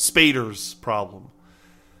Spader's problem?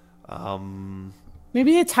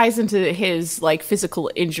 Maybe it ties into his physical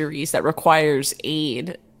injuries that requires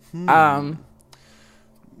aid. Maybe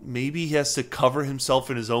he has to cover himself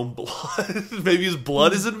in his own blood. Maybe his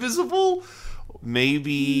blood is invisible.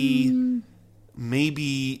 Maybe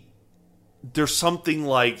there's something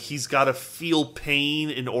like he's got to feel pain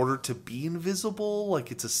in order to be invisible. Like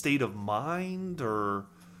it's a state of mind, or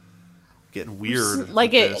Getting weird.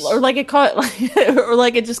 Like with it, this. or like it caught, or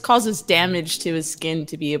like it just causes damage to his skin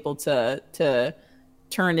to be able to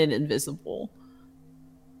turn it invisible,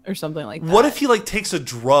 or something like that. What if he like takes a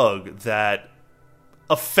drug that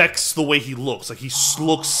affects the way he looks? Like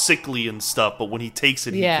looks sickly and stuff, but when he takes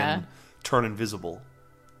it, he can turn invisible.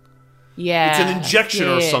 Yeah, it's an injection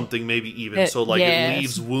or something, maybe even. So like it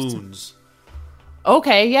leaves wounds.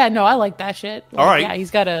 Okay, yeah, no, I like that shit. Like, all right, yeah,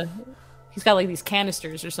 he's got like these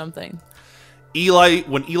canisters or something.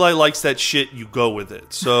 When Eli likes that shit, you go with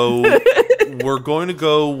it. So we're going to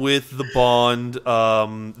go with the Bond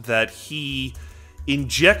that he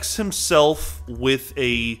injects himself with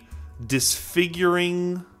a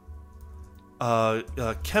disfiguring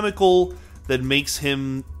chemical that makes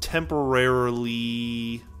him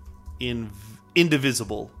temporarily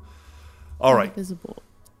indivisible. All right. Indivisible.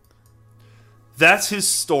 That's his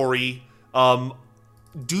story.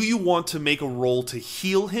 Do you want to make a roll to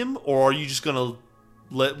heal him, or are you just gonna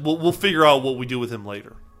we'll figure out what we do with him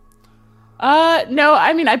later? No,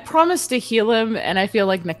 I mean, I promised to heal him, and I feel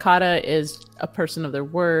like Nakata is a person of their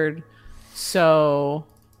word, so.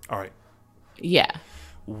 All right. Yeah.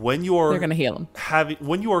 They're gonna heal him.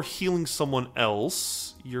 When you are healing someone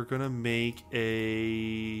else, you're gonna make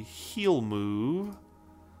a heal move.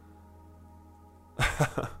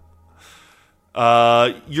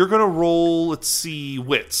 You're gonna roll, let's see,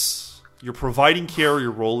 wits. You're providing care,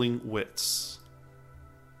 you're rolling wits.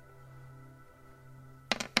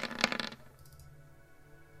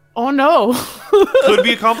 Oh no. Could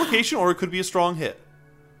be a complication or it could be a strong hit.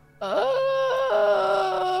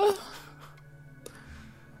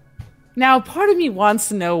 Now, part of me wants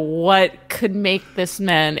to know what could make this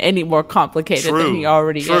man any more complicated than he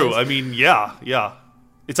already is. True. I mean, yeah.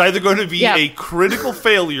 It's either going to be a critical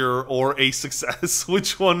failure or a success.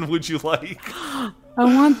 Which one would you like? I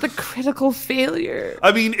want the critical failure.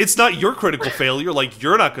 I mean, it's not your critical failure. Like,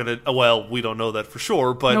 you're not going to... Well, we don't know that for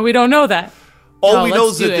sure, but... No, we don't know that. All we know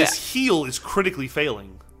is that this heal is critically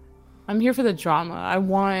failing. I'm here for the drama. I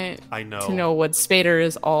want to know what Spader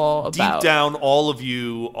is all about. Deep down, all of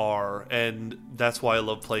you are, and that's why I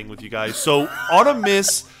love playing with you guys. So, on a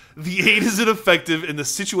miss, the aid isn't effective and the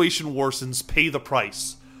situation worsens. Pay the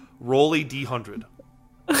price. Roll a D100.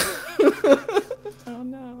 Oh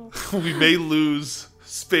no. We may lose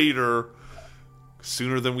Spader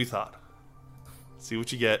sooner than we thought. See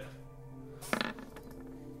what you get.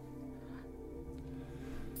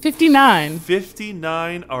 59.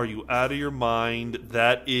 59. Are you out of your mind?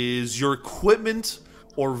 That is your equipment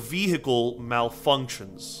or vehicle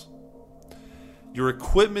malfunctions. Your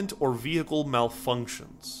equipment or vehicle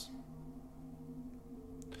malfunctions.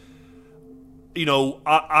 You know,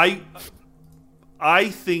 I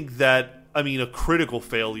think that, I mean, a critical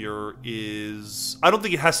failure is... I don't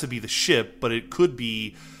think it has to be the ship, but it could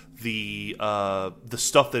be the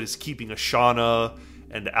stuff that is keeping Ashana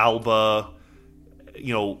and Alba,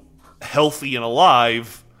 you know, healthy and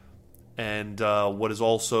alive, and what is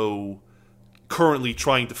also currently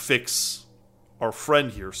trying to fix our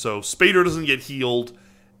friend here. So Spader doesn't get healed,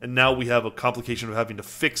 and now we have a complication of having to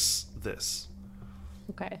fix this.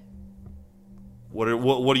 Okay. What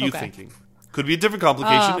are you thinking? Could be a different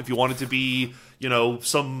complication if you want it to be, you know,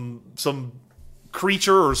 some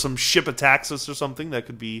creature or some ship attacks us or something. That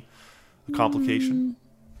could be a complication.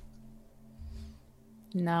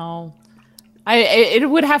 No. It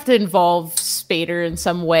would have to involve Spader in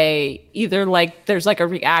some way. Either like there's like a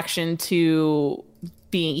reaction to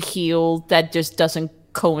being healed that just doesn't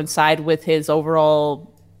coincide with his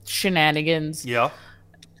overall shenanigans. Yeah.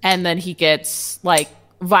 And then he gets like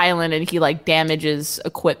violent and he like damages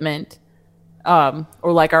equipment. Or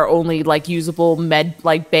like our only like usable med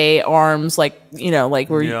like bay arms, like, you know, like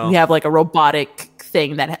we have like a robotic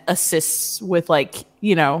thing that assists with like,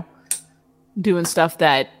 you know, doing stuff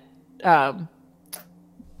that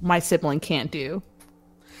my sibling can't do.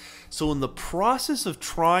 So in the process of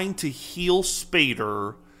trying to heal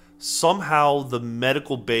Spader, somehow the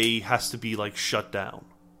medical bay has to be like shut down.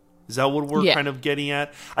 Is that what we're kind of getting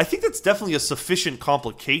at? I think that's definitely a sufficient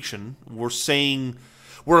complication. We're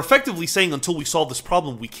effectively saying until we solve this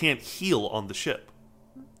problem, we can't heal on the ship.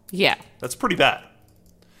 Yeah. That's pretty bad.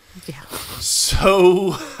 Yeah.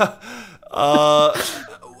 So,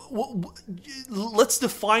 let's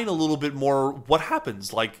define a little bit more what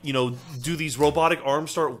happens. Like, you know, do these robotic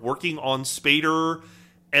arms start working on Spader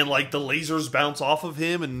and, like, the lasers bounce off of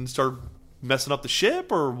him and start messing up the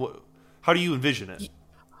ship? Or how do you envision it?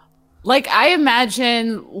 Like, I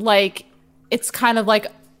imagine, like, it's kind of like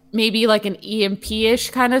maybe like an EMP-ish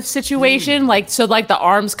kind of situation. Like, so like the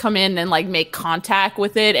arms come in and like make contact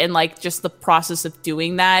with it, and like just the process of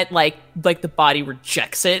doing that, like the body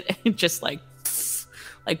rejects it and just like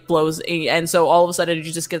blows, and so all of a sudden you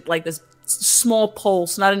just get like this small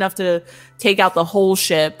pulse, not enough to take out the whole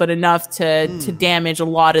ship, but enough to damage a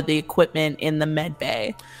lot of the equipment in the med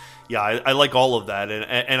bay. Yeah, I like all of that,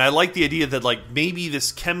 and I like the idea that like maybe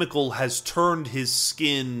this chemical has turned his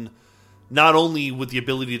skin not only with the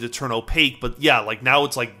ability to turn opaque, but yeah, like now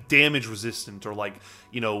it's like damage resistant, or like,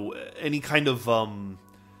 you know, any kind of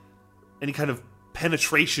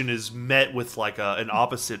penetration is met with like an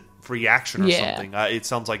opposite reaction or something. It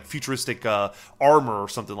sounds like futuristic armor or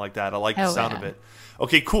something like that. I like the sound of it.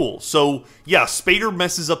 Okay, cool. So yeah, Spader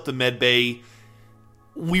messes up the med bay.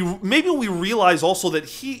 We realize also that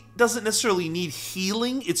he doesn't necessarily need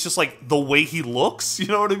healing. It's just like the way he looks. You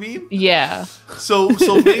know what I mean? Yeah. So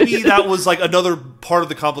maybe that was like another part of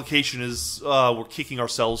the complication is we're kicking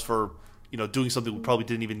ourselves for, you know, doing something we probably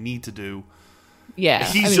didn't even need to do. Yeah,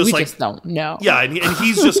 he's we just don't know. Yeah, and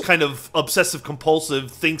he's just kind of obsessive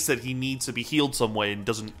compulsive, thinks that he needs to be healed some way and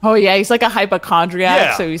doesn't. Oh yeah, he's like a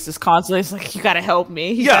hypochondriac, so he's just constantly he's like, you gotta help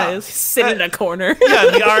me. He gotta sit in a corner.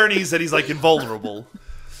 Yeah, the irony is that he's like invulnerable.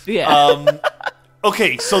 Yeah.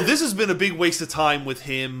 Okay, so this has been a big waste of time with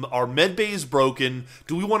him. Our med bay is broken.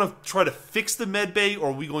 Do we want to try to fix the med bay, or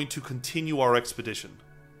are we going to continue our expedition?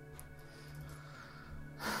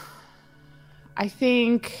 I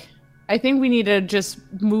think we need to just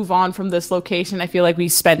move on from this location. I feel like we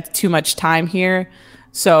spent too much time here.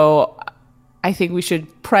 So I think we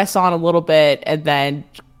should press on a little bit and then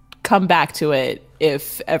come back to it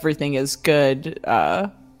if everything is good.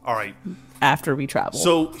 All right. After we travel.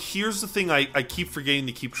 So here's the thing I keep forgetting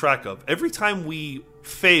to keep track of. Every time we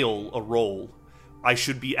fail a roll, I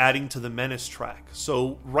should be adding to the menace track.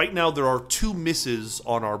 So right now there are 2 misses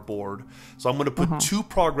on our board. So I'm going to put 2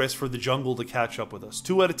 progress for the jungle to catch up with us.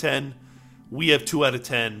 2 out of 10. We have 2 out of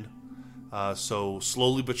 10. So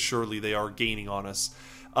slowly but surely they are gaining on us.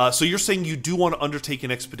 So you're saying you do want to undertake an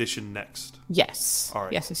expedition next? Yes. All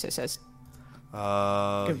right. Yes.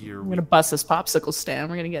 We're going to bust this popsicle stand.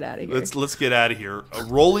 We're going to get out of here. Let's get out of here. A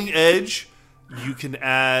rolling edge, you can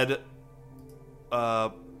add...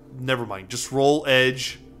 never mind. Just roll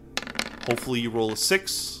edge. Hopefully you roll a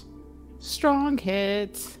 6. Strong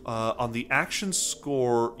hit. On the action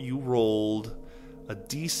score, you rolled a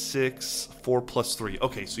d6, 4 plus 3.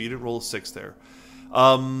 Okay, so you didn't roll a 6 there.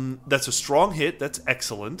 That's a strong hit. That's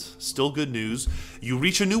excellent. Still good news. You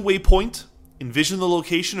reach a new waypoint, envision the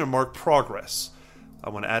location, and mark progress. I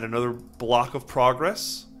want to add another block of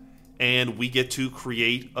progress, and we get to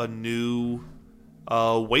create a new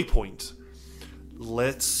waypoint.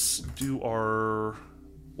 Let's do our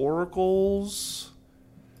oracles.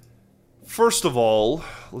 First of all,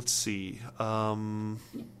 let's see.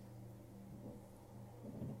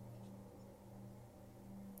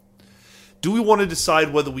 Do we want to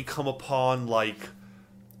decide whether we come upon, like,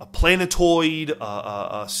 a planetoid,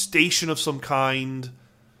 a station of some kind,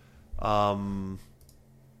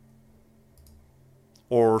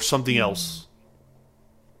 or something else?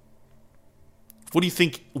 What do you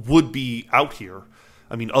think would be out here?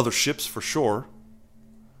 I mean, other ships for sure.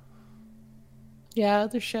 Yeah,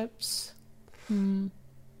 other ships. Would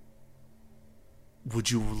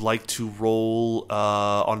you like to roll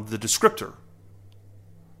on the descriptor?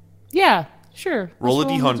 Yeah, sure. Roll a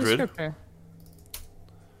d100.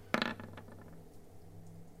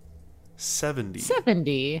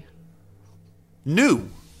 70. New.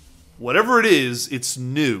 Whatever it is, it's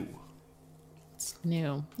new. It's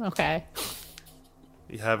new. Okay.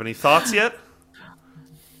 You have any thoughts yet?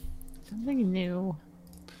 Something new.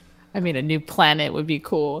 I mean, a new planet would be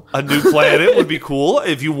cool. A new planet would be cool.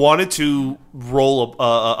 If you wanted to roll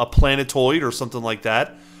a planetoid or something like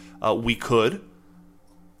that, we could.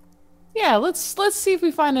 Yeah, let's see if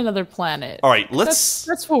we find another planet. All right,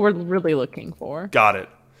 that's what we're really looking for. Got it.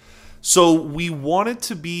 So we want it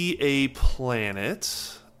to be a planet,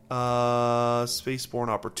 spaceborne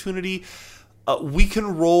opportunity. We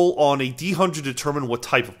can roll on a D100 to determine what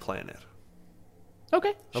type of planet.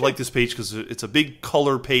 Okay. I like this page because it's a big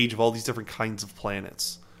color page of all these different kinds of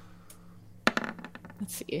planets.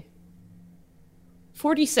 Let's see.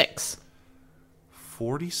 46.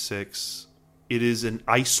 46. It is an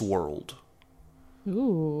ice world.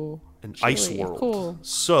 Ooh. An ice world. Cool.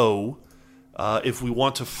 So, if we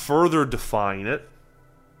want to further define it,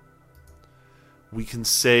 we can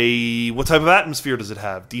say, what type of atmosphere does it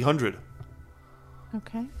have? D100.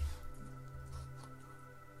 Okay.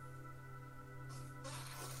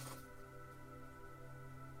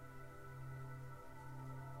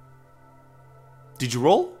 Did you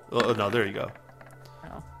roll? Oh, no, there you go.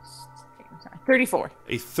 Oh, 34.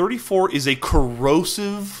 A 34 is a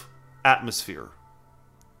corrosive atmosphere.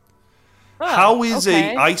 Oh, How is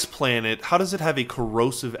okay. a ice planet? How does it have a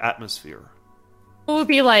corrosive atmosphere? It would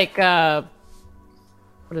be like, what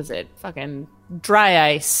is it? Fucking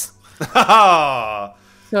dry ice. Ha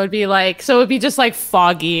So it'd be just like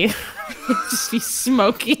foggy. It'd just be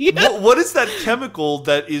smoky. What is that chemical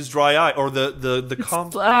that is dry ice or the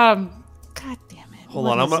God damn it. Hold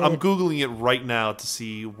What on, is I'm it? googling it right now to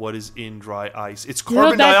see what is in dry ice. It's You know,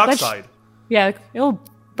 carbon that dioxide. Yeah, it'll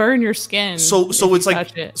burn your skin. So if it's you like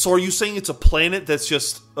touch it. so. Are you saying it's a planet that's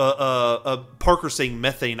just Parker saying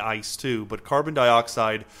methane ice too, but carbon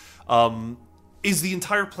dioxide? Is the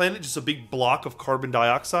entire planet just a big block of carbon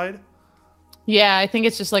dioxide? Yeah, I think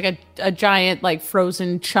it's just like a giant like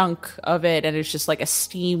frozen chunk of it, and it's just like a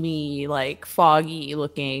steamy, like foggy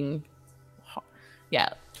looking.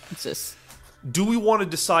 Yeah, it's just. Do we want to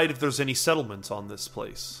decide if there's any settlements on this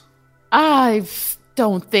place? I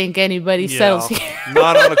don't think anybody settles here.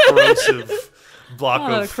 Not on a corrosive block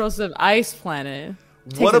Not on a of. corrosive ice planet.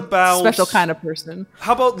 What Takes a about special kind of person?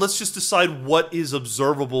 How about let's just decide what is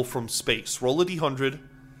observable from space? Roll a d100.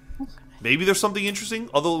 Maybe there's something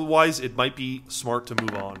interesting. Otherwise, it might be smart to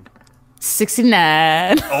move on.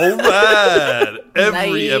 69. Oh man!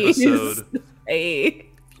 Every Nice. episode Hey.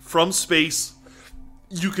 from space,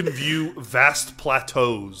 you can view vast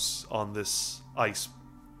plateaus on this ice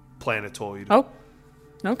planetoid. Oh.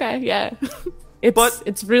 Okay. Yeah. But-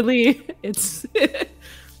 it's really it's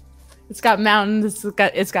got mountains.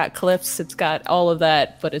 It's got cliffs. It's got all of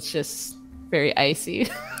that, but it's just very icy.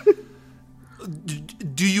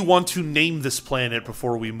 Do you want to name this planet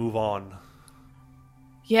before we move on?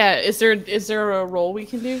 Yeah. Is there a role we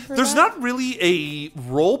can do for There's that? not really a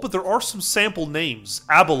role, but there are some sample names: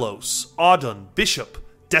 Abylos, Audun, Bishop,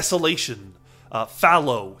 Desolation,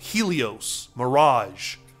 Fallow, Helios,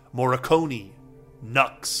 Mirage, Morricone,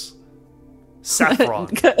 Nux, Saffron.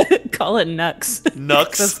 Call it Nux. Nux.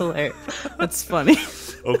 That's hilarious. That's funny.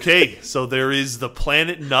 Okay, so there is the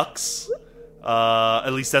planet Nux.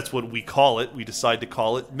 At least that's what we call it. We decide to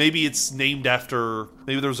call it. Maybe it's named after.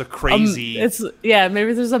 Maybe there was a crazy.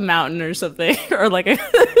 Maybe there's a mountain or something, or like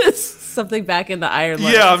something back in the Iron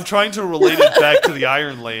Lands. Yeah, I'm trying to relate it back to the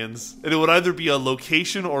Ironlands, and it would either be a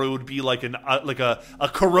location or it would be like a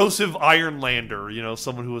corrosive Ironlander. You know,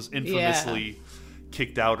 someone who was infamously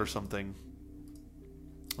kicked out or something.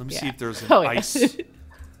 Let me see if there's an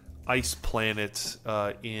ice planet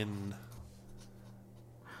in.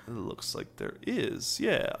 It looks like there is.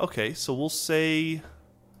 Yeah. Okay. So we'll say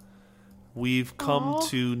we've come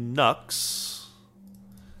to Nux.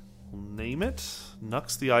 We'll name it Nux,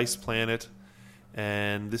 the ice planet,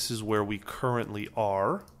 and this is where we currently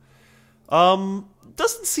are.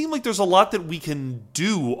 Doesn't seem like there's a lot that we can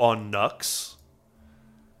do on Nux.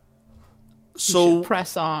 So We should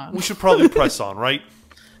press on. we should probably press on, right?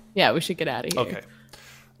 Yeah, we should get out of here. Okay.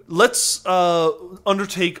 Let's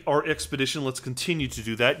undertake our expedition. Let's continue to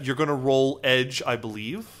do that. You're going to roll edge, I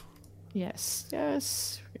believe. Yes.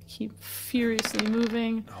 We keep furiously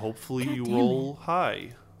moving. Hopefully God you damn roll high.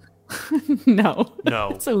 No. No.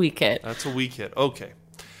 It's a weak hit. That's a weak hit. Okay.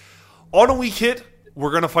 On a weak hit,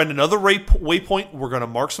 we're going to find another waypoint. We're going to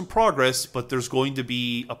mark some progress, but there's going to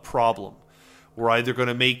be a problem. We're either going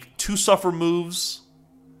to make 2 suffer moves.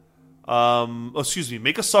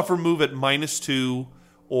 Make a suffer move at -2,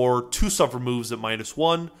 or 2 suffer moves at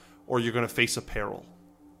 -1, or you're going to face a peril.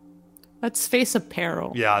 Let's face a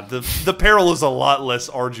peril. Yeah, the peril is a lot less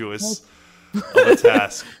arduous of a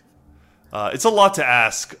task. It's a lot to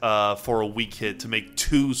ask for a weak hit to make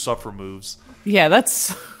 2 suffer moves. Yeah,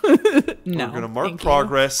 that's no. We're going to mark thank you.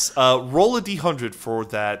 progress. Roll a d100 for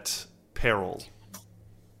that peril.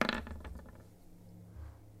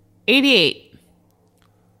 88.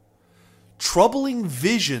 Troubling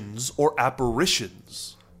visions or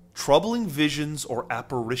apparitions. Troubling visions or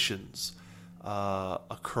apparitions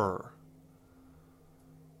occur.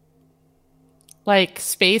 Like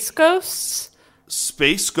space ghosts?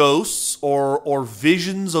 Space ghosts or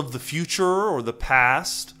visions of the future or the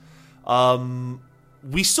past.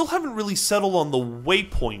 We still haven't really settled on the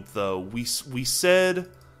waypoint, though. We said...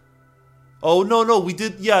 Oh, no, we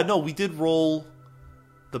did... Yeah, no, we did roll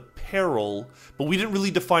the peril, but we didn't really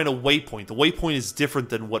define a waypoint. The waypoint is different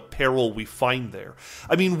than what peril we find there.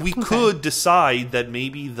 I mean, we could decide that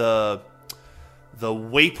maybe the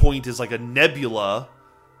waypoint is like a nebula,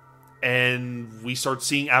 and we start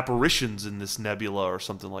seeing apparitions in this nebula or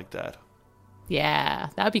something like that. Yeah,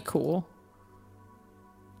 that'd be cool.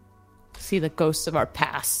 See the ghosts of our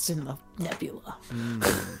past in the nebula.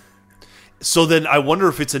 So then I wonder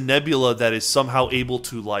if it's a nebula that is somehow able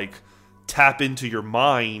to like tap into your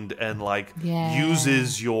mind and like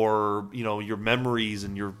uses your, you know, your memories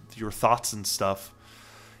and your thoughts and stuff.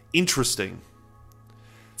 Interesting.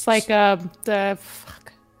 It's like it's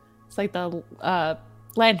like the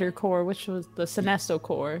Lander core, which was the Sinestro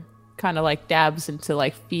core, kind of like dabs into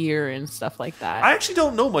like fear and stuff like that. I actually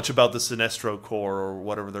don't know much about the Sinestro core or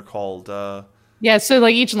whatever they're called. Yeah, so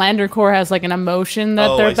like each Lander core has like an emotion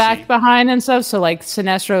that they're back behind and stuff. So like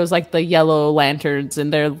Sinestro is like the yellow lanterns,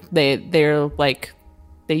 and they're like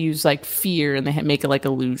they use like fear and they make it like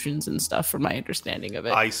illusions and stuff. From my understanding of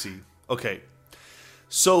it, I see. Okay,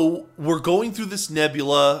 so we're going through this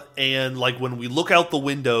nebula, and like when we look out the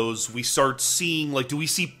windows, we start seeing like, do we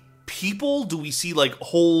see people? Do we see like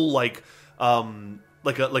whole like a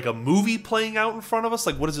movie playing out in front of us?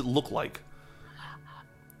 Like, what does it look like?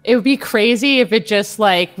 It would be crazy if it just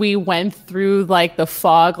like we went through like the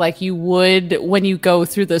fog like you would when you go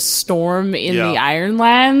through the storm in the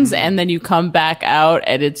Ironlands, and then you come back out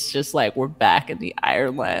and it's just like we're back in the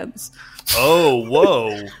Ironlands. Oh,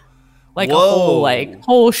 whoa. Like a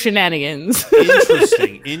whole shenanigans.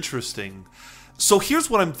 Interesting. So here's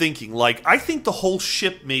what I'm thinking. Like, I think the whole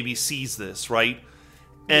ship maybe sees this, right?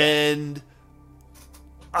 And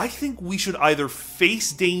I think we should either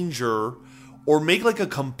face danger or make like a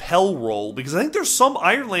compel roll, because I think there's some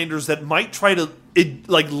Ironlanders that might try to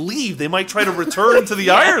leave. They might try to return to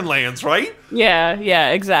the Ironlands, right? Yeah,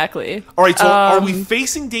 exactly. All right, so are we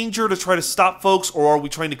facing danger to try to stop folks, or are we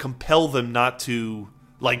trying to compel them not to,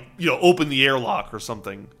 like, you know, open the airlock or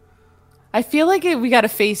something? I feel like we got to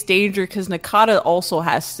face danger because Nakata also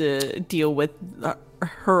has to deal with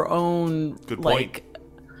her own. Good point. Like,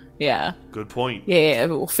 yeah. Good point. Yeah,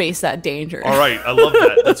 we'll face that danger. All right, I love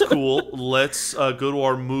that. That's cool. Let's go to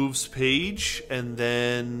our moves page, and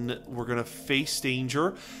then we're going to face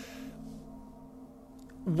danger.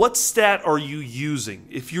 What stat are you using?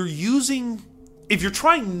 If you're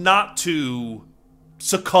trying not to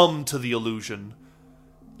succumb to the illusion,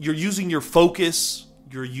 you're using your focus,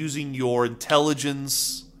 you're using your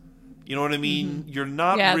intelligence. You know what I mean? You're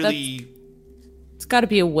not really... It's got to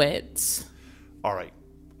be a wits. All right.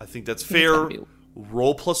 I think that's fair.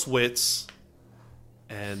 Roll plus wits,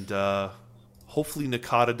 and hopefully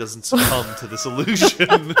Nakata doesn't succumb to this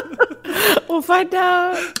illusion. We'll find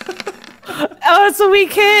out. Oh, it's a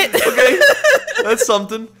weak hit. Okay, that's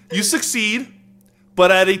something. You succeed, but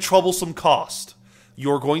at a troublesome cost.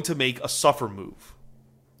 You're going to make a suffer move.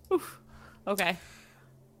 Oof. Okay.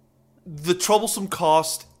 The troublesome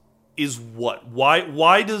cost is what?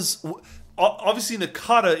 Why does... Obviously,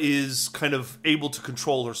 Nakata is kind of able to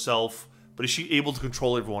control herself, but is she able to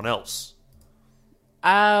control everyone else?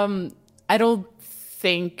 I don't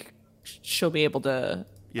think she'll be able to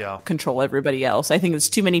control everybody else. I think it's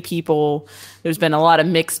too many people. There's been a lot of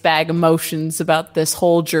mixed bag emotions about this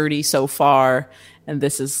whole journey so far, and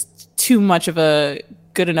this is too much of a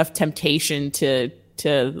good enough temptation to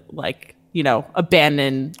like, you know,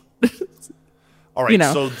 abandon. All right,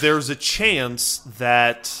 so there's a chance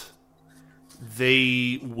that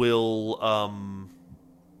they will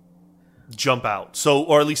jump out. So,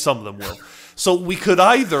 or at least some of them will. So we could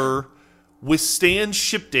either withstand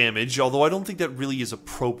ship damage, although I don't think that really is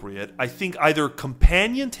appropriate. I think either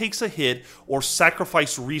Companion takes a hit or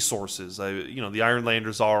sacrifice resources. The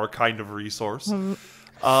Ironlanders are a kind of resource.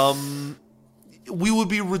 We would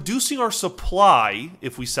be reducing our supply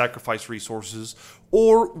if we sacrifice resources,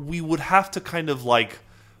 or we would have to kind of like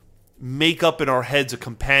make up in our heads a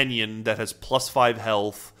companion that has +5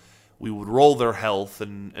 health. We would roll their health,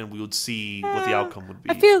 and we would see what the outcome would be.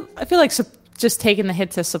 I feel like just taking the hit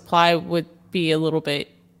to supply would be a little bit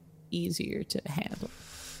easier to handle.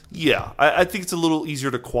 Yeah, I think it's a little easier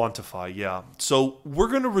to quantify, yeah. So we're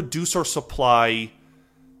going to reduce our supply.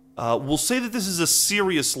 We'll say that this is a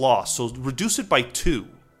serious loss, so reduce it by 2.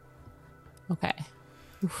 Okay.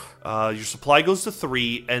 Your supply goes to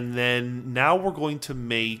 3, and then now we're going to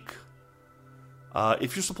make...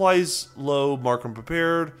 if your supply is low, mark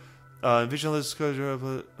unprepared. Envision on this...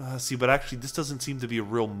 but actually, this doesn't seem to be a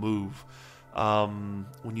real move.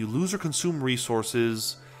 When you lose or consume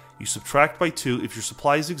resources, you subtract by 2. If your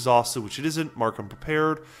supply is exhausted, which it isn't, mark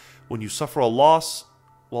unprepared. When you suffer a loss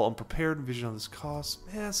while unprepared, envision on this cost.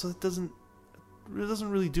 Yeah, so it doesn't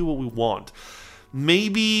really do what we want.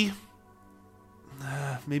 Maybe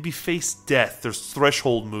face death. There's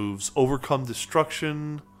threshold moves. Overcome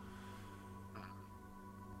destruction.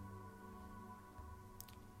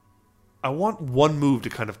 I want one move to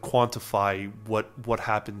kind of quantify what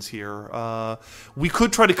happens here. We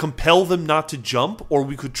could try to compel them not to jump, or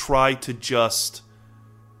we could try to just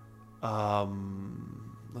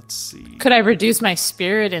Let's see. Could I reduce my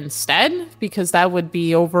spirit instead? Because that would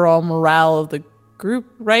be overall morale of the group,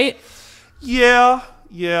 right? Yeah.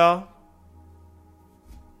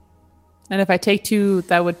 And if I take 2,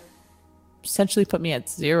 that would essentially put me at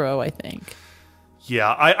 0, I think.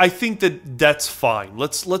 Yeah, I think that's fine.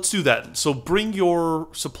 Let's do that. So bring your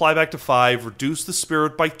supply back to 5, reduce the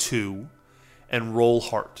spirit by 2, and roll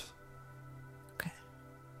heart. Okay.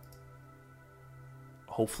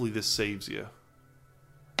 Hopefully this saves you.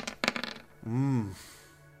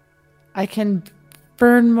 I can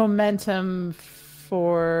burn momentum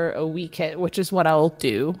for a weak hit, which is what I'll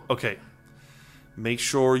do. Okay. Make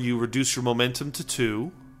sure you reduce your momentum to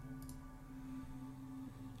 2.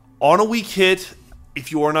 On a weak hit,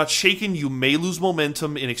 if you are not shaken, you may lose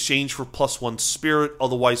momentum in exchange for +1 spirit,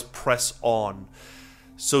 otherwise press on.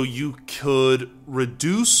 So you could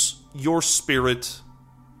reduce your spirit.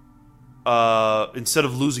 Instead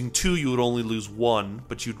of losing 2, you would only lose 1,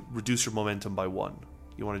 but you'd reduce your momentum by 1.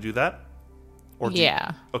 You want to do that? Or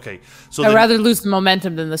Yeah. Okay. So I'd rather lose the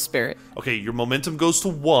momentum than the spirit. Okay, your momentum goes to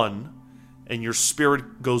 1, and your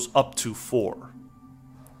spirit goes up to 4.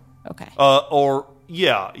 Okay.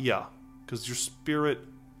 Yeah, because your spirit.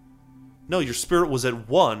 No, your spirit was at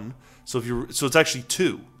 1, so it's actually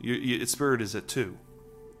 2. Your spirit is at 2.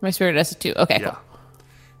 My spirit is at 2. Okay, Yeah. cool.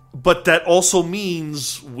 But that also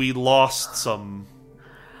means we lost some.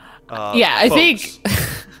 I think.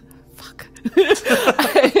 Fuck.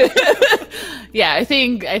 Yeah, I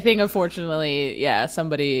think. Unfortunately,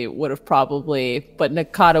 somebody would have probably, but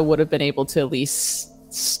Nakata would have been able to at least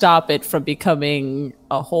stop it from becoming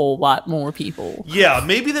a whole lot more people. Yeah,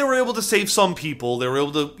 maybe they were able to save some people. They were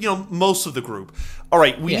able to, most of the group. All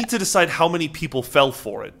right, we need to decide how many people fell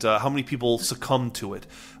for it, how many people succumbed to it.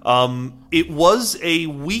 It was a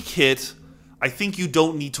weak hit. I think you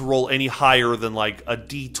don't need to roll any higher than like a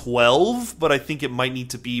D12, but I think it might need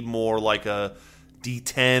to be more like a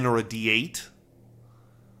D10 or a D8.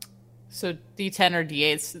 So D10 or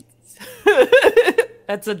D8.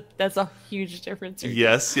 That's a huge difference.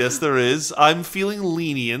 Yes, there is. I'm feeling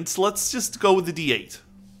lenient. Let's just go with the D8.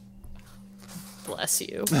 Bless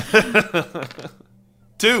you.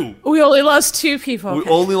 2. We only lost 2 people. We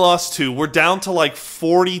only lost 2. We're down to like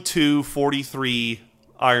 42, 43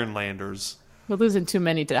 Ironlanders. We're losing too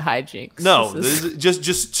many to hijinks. No,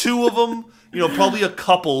 just 2 of them. Probably a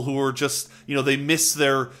couple who were just, they missed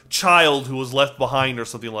their child who was left behind or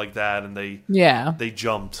something like that, and they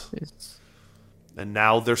jumped. And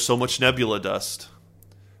now there's so much nebula dust.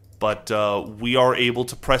 But we are able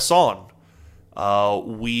to press on.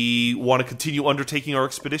 We want to continue undertaking our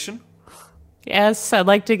expedition? Yes, I'd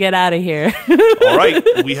like to get out of here. All right.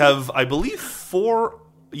 We have, I believe, 4...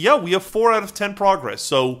 Yeah, we have 4 out of 10 progress.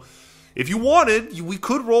 So if you wanted, we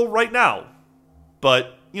could roll right now.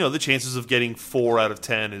 But, the chances of getting 4 out of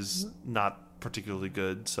 10 is not particularly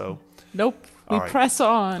good. So nope. We press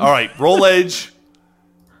on. All right. Roll edge.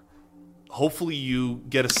 Hopefully you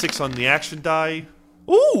get a 6 on the action die.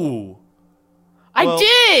 Ooh! I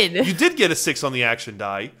did! You did get a 6 on the action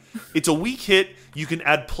die. It's a weak hit. You can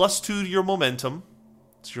add +2 to your momentum.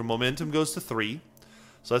 So your momentum goes to 3.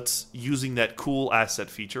 So that's using that cool asset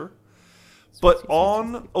feature. But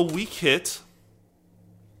on a weak hit,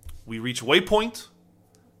 we reach a waypoint.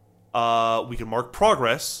 We can mark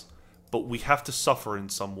progress, but we have to suffer in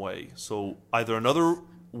some way. So either another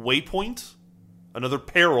waypoint, another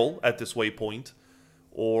peril at this waypoint,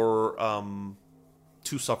 or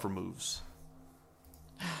 2 suffer moves.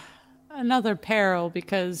 Another peril,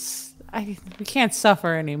 because we can't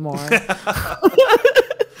suffer anymore.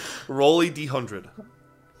 Roll a D100.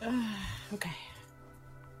 Okay.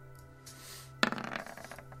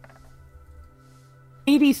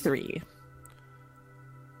 83.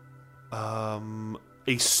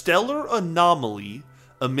 A stellar anomaly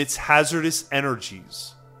emits hazardous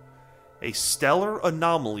energies. A stellar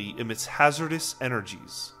anomaly emits hazardous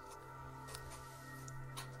energies.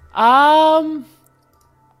 A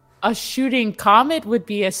shooting comet would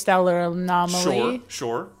be a stellar anomaly.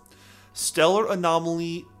 Sure. Stellar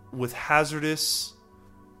anomaly with hazardous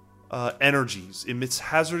energies. Emits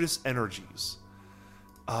hazardous energies.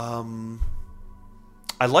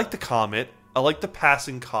 I like the comet. I like the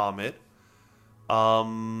passing comet.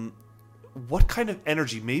 What kind of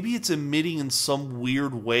energy? Maybe it's emitting in some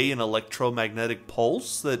weird way an electromagnetic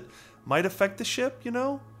pulse that might affect the ship,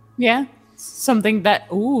 Yeah. Something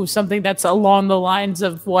that's along the lines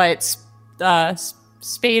of what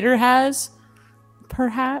Spader has,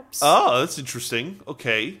 perhaps. Oh, that's interesting.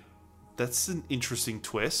 Okay. That's an interesting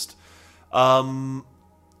twist. The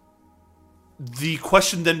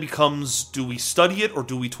question then becomes, do we study it or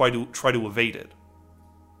do we try to evade it?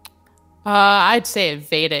 I'd say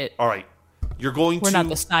evade it. All right. You're going We're to... not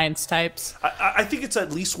the science types. I think it's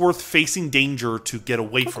at least worth facing danger to get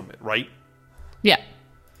away from it, right? Yeah.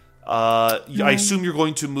 I assume you're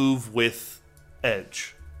going to move with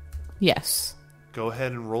edge. Yes. Go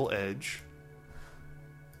ahead and roll edge.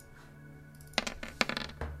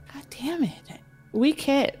 God damn it. Weak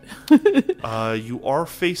hit. You are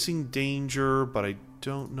facing danger, but I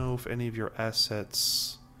don't know if any of your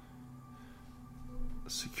assets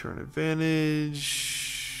secure an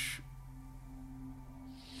advantage.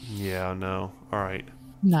 Yeah, no. All right.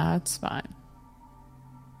 No, it's fine.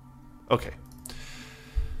 Okay.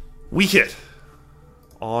 Weak hit.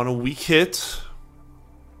 On a weak hit,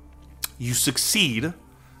 you succeed,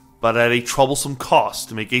 but at a troublesome cost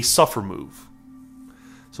to make a suffer move.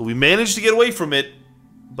 So we managed to get away from it,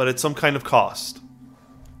 but at some kind of cost.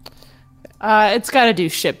 It's got to do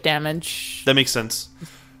ship damage That makes sense.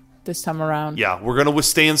 this time around. Yeah, we're going to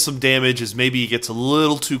withstand some damage as maybe it gets a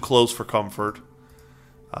little too close for comfort.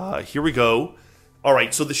 Here we go. All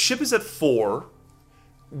right, so the ship is at 4.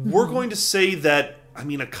 We're going to say that, I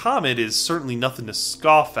mean, a comet is certainly nothing to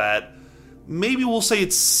scoff at. Maybe we'll say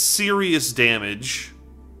it's serious damage.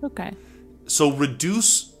 Okay. So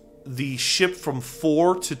reduce the ship from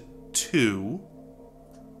 4 to 2.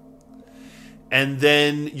 And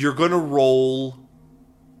then you're going to roll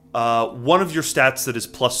one of your stats that is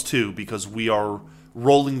 +2 because we are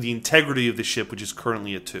rolling the integrity of the ship, which is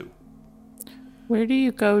currently at 2. Where do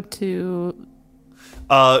you go to?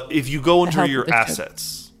 If you go under help your with the ship.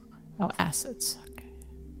 assets, Oh, assets.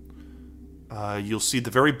 Okay. you'll see at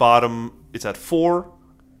the very bottom it's at 4.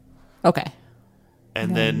 Okay.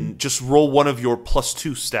 And then just roll one of your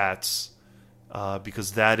 +2 stats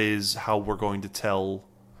because that is how we're going to tell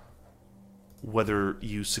whether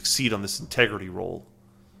you succeed on this integrity roll.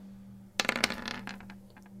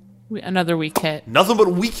 Another weak hit. Nothing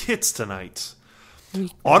but weak hits tonight.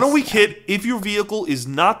 On a weak hit, if your vehicle is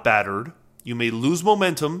not battered, you may lose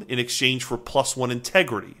momentum in exchange for +1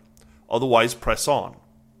 integrity. Otherwise, press on.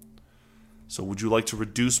 So would you like to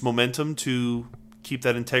reduce momentum to keep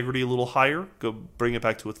that integrity a little higher? Go bring it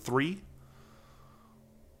back to a 3?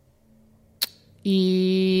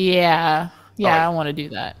 Yeah. Yeah, All right. I want to do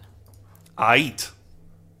that. Aight.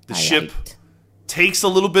 The ship Aight. takes a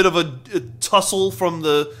little bit of a tussle from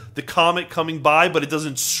the comet coming by, but it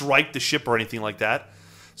doesn't strike the ship or anything like that.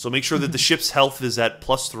 So make sure that the ship's health is at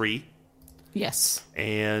 +3. Yes.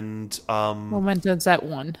 And, Momentum's at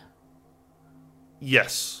 1.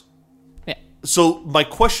 yes. Yeah. So my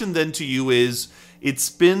question then to you is, it's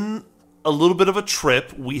been a little bit of a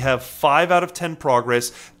trip. We have 5 out of 10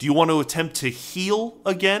 progress. Do you want to attempt to heal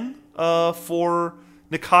again for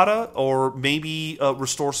Nikata, or maybe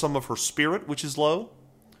restore some of her spirit, which is low?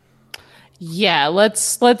 Yeah,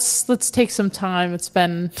 let's take some time. It's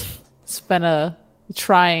been a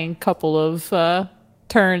trying couple of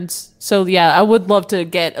turns. So yeah, I would love to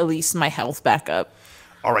get at least my health back up.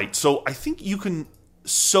 All right, so I think you can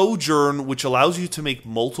sojourn, which allows you to make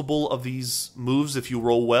multiple of these moves if you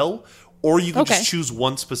roll well, or you can just choose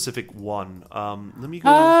one specific one. Let me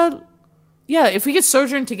go. Yeah, if we get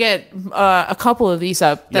sojourn to get a couple of these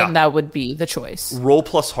up, then Yeah. that would be the choice. Roll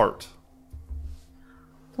plus heart.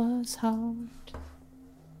 Plus heart.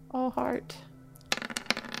 Oh, heart.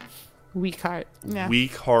 Weak heart. Yeah.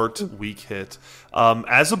 Weak heart, weak hit.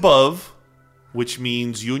 As above, which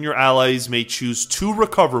means you and your allies may choose 2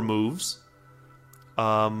 recover moves.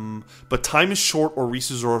 But time is short or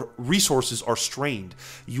resources are strained.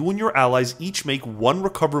 You and your allies each make 1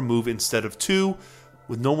 recover move instead of 2,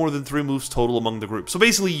 with no more than 3 moves total among the group. So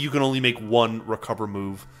basically, you can only make 1 recover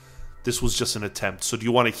move. This was just an attempt. So do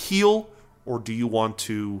you want to heal, or do you want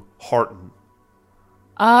to hearten?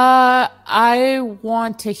 I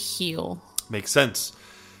want to heal. Makes sense.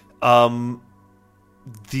 The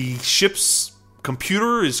ship's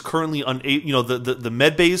computer is currently unable. The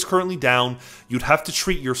med bay is currently down. You'd have to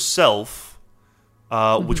treat yourself,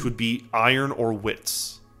 which would be iron or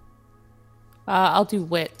wits. I'll do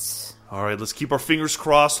wits. All right, let's keep our fingers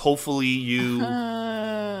crossed. Hopefully, you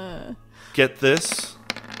get this.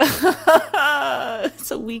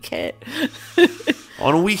 It's a weak hit.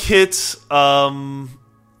 On a weak hit,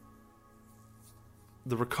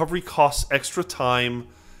 the recovery costs extra time.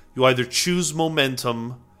 You either choose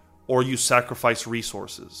momentum or you sacrifice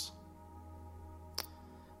resources.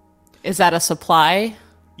 Is that a supply?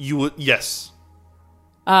 You would, yes.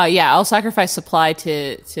 Yeah, I'll sacrifice supply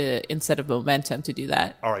to instead of momentum to do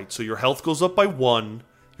that. All right, so your health goes up by 1,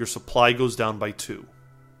 your supply goes down by 2.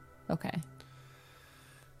 Okay.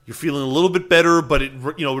 You're feeling a little bit better, but it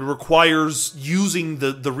requires using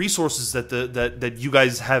the resources that you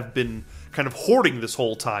guys have been kind of hoarding this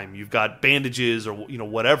whole time. You've got bandages or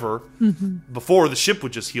whatever. Before the ship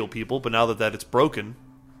would just heal people, but now that it's broken.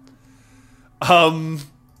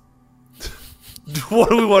 What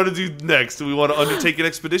do we want to do next? Do we want to undertake an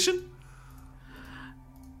expedition?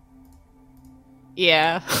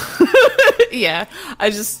 Yeah. Yeah.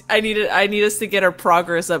 I need us to get our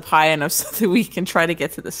progress up high enough so that we can try to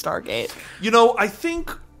get to the Stargate. I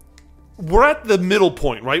think we're at the middle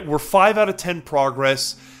point, right? We're 5 out of 10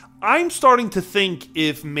 progress. I'm starting to think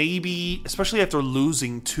if maybe, especially after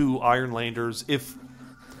losing 2 Ironlanders, if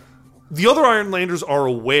the other Ironlanders are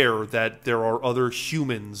aware that there are other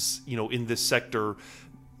humans, in this sector,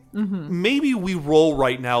 maybe we roll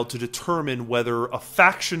right now to determine whether a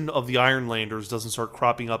faction of the Ironlanders doesn't start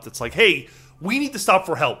cropping up that's like, hey, we need to stop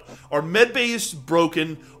for help. Our medbay is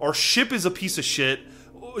broken. Our ship is a piece of shit.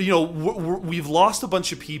 We've lost a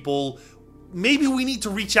bunch of people. Maybe we need to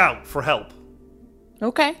reach out for help.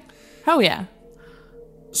 Okay. Hell yeah.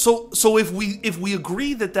 So if we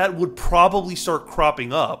agree that would probably start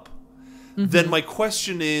cropping up, then my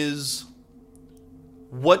question is,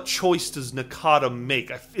 what choice does Nakata make?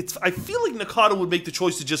 I feel like Nakata would make the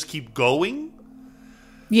choice to just keep going.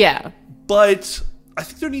 Yeah. But I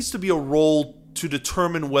think there needs to be a role to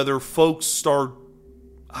determine whether folks start,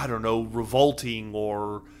 I don't know, revolting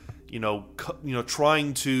or,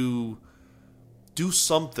 trying to do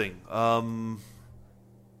something.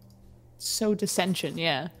 So dissension,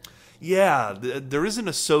 yeah. Yeah, there isn't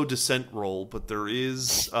a so dissent role, but there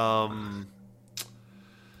is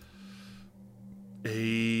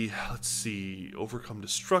let's see, overcome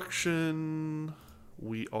destruction.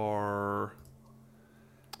 We are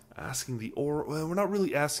asking the well, we're not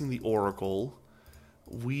really asking the Oracle.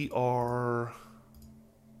 We are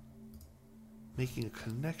making a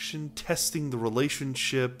connection, testing the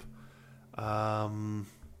relationship.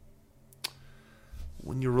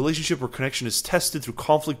 When your relationship or connection is tested through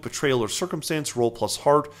conflict, betrayal, or circumstance, roll plus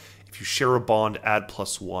heart. If you share a bond, add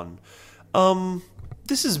 +1.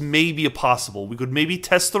 This is maybe a possible. We could maybe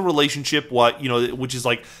test the relationship, which is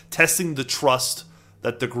like testing the trust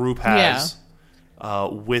that the group has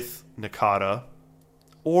with Nakata.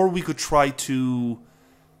 Or we could try to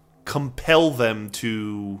compel them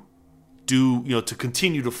to to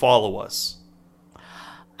continue to follow us.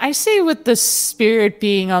 I say with the spirit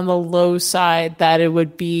being on the low side that it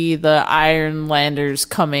would be the Ironlanders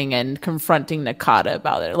coming and confronting Nakata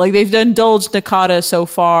about it. Like, they've indulged Nakata so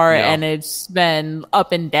far, and it's been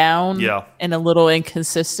up and down and a little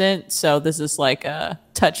inconsistent. So this is like a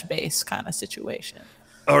touch base kind of situation.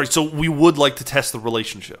 All right, so we would like to test the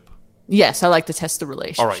relationship. Yes, I like to test the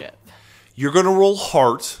relationship. All right. You're going to roll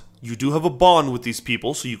heart. You do have a bond with these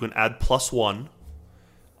people, so you can add +1.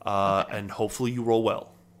 And hopefully you roll well.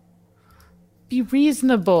 Be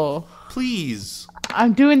reasonable. Please.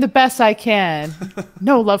 I'm doing the best I can.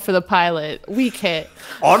 No love for the pilot. Weak hit.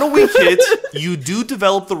 On a weak hit, you do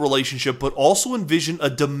develop the relationship, but also envision a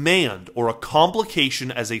demand or a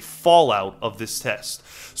complication as a fallout of this test.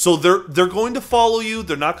 So they're going to follow you.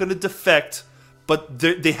 They're not going to defect, but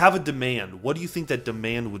they have a demand. What do you think that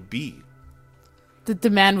demand would be? The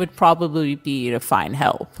demand would probably be to find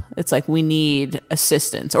help. It's like, we need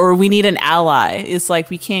assistance, or we need an ally. It's like,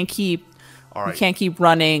 we can't keep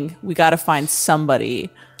running. We got to find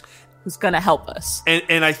somebody who's going to help us.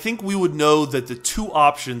 And I think we would know that the 2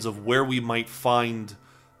 options of where we might find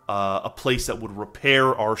a place that would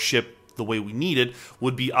repair our ship the way we need it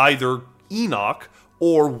would be either Enoch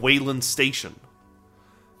or Wayland Station.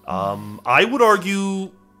 I would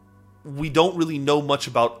argue we don't really know much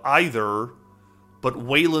about either, but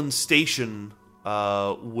Wayland Station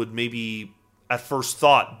would maybe, at first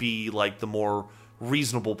thought, be like the more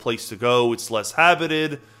reasonable place to go. It's less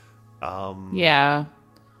habited. Yeah.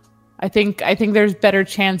 I think there's better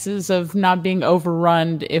chances of not being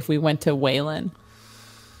overrun if we went to Wayland.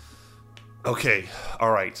 Okay.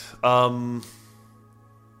 All right.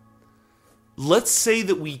 Let's say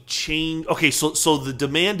that we change. Okay, so the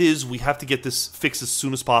demand is we have to get this fixed as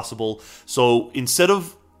soon as possible. So instead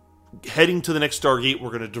of heading to the next Stargate, we're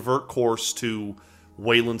going to divert course to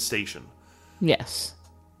Wayland Station. Yes.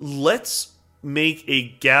 Let's make a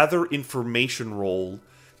gather information roll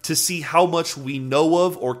to see how much we know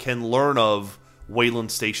of or can learn of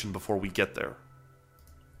Wayland Station before we get there.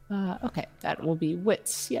 Okay, that will be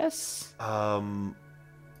wits, yes?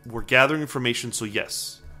 We're gathering information, so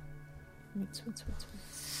yes. Wits.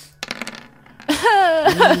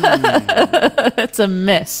 It's a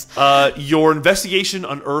miss. Your investigation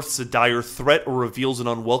unearths a dire threat or reveals an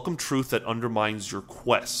unwelcome truth that undermines your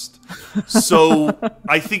quest. So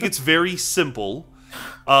I think it's very simple.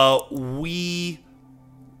 We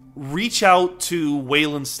reach out to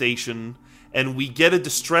Wayland Station and we get a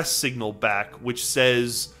distress signal back, which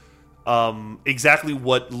says exactly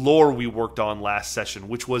what lore we worked on last session,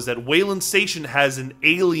 which was that Wayland Station has an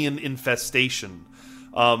alien infestation.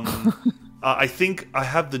 I think I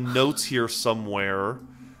have the notes here somewhere.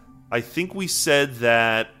 I think we said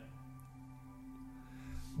that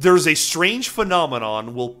there's a strange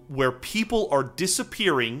phenomenon where people are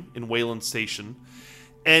disappearing in Wayland Station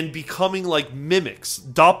and becoming like mimics,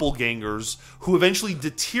 doppelgangers, who eventually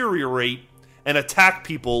deteriorate and attack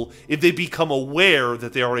people if they become aware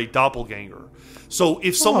that they are a doppelganger. So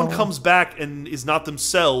if someone comes back and is not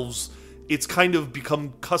themselves, it's kind of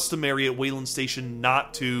become customary at Wayland Station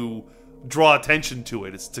not to draw attention to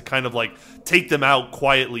it. It's to kind of like take them out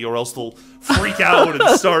quietly, or else they'll freak out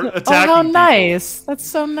and start attacking how people. Nice. That's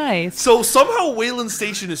so nice. So somehow Wayland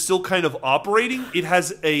Station is still kind of operating. It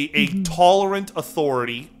has a tolerant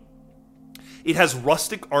authority. It has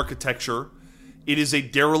rustic architecture. It is a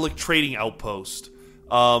derelict trading outpost.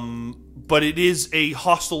 But it is a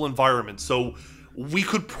hostile environment. So we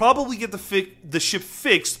could probably get the ship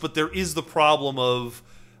fixed, but there is the problem of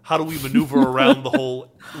how do we maneuver around the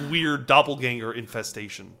whole weird doppelganger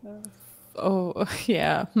infestation. Oh,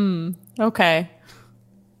 yeah. Okay.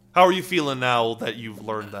 How are you feeling now that you've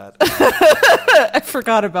learned that? I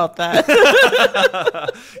forgot about that.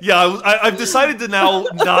 Yeah, I've decided to now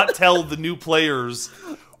not tell the new players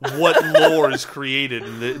what lore is created,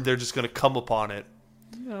 and they're just going to come upon it.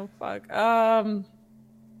 Oh, fuck.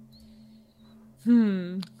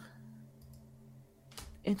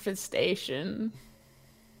 Infestation.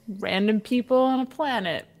 Random people on a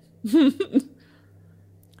planet.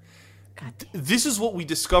 This is what we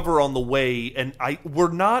discover on the way, and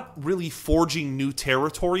we're not really forging new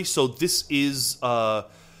territory, so this is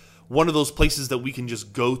one of those places that we can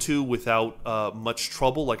just go to without much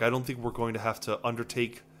trouble. Like, I don't think we're going to have to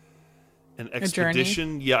undertake an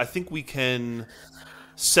expedition. Yeah, I think we can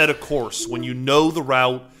set a course. When you know the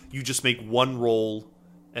route, you just make one roll,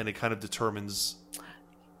 and it kind of determines.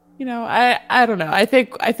 You know, I don't know. I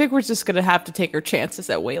think we're just gonna have to take our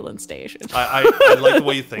chances at Wayland Station. I like the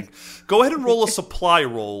way you think. Go ahead and roll a supply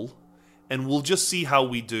roll, and we'll just see how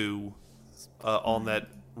we do on that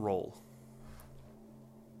roll.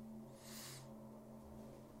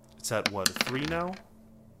 It's at what, a 3 now?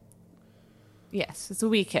 Yes, it's a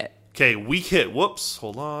weak hit. Okay, weak hit. Whoops,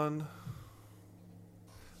 hold on.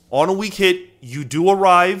 On a weak hit, you do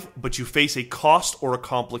arrive, but you face a cost or a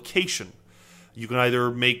complication. You can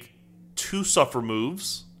either make 2 suffer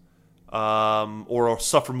moves, or a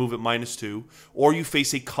suffer move at -2, or you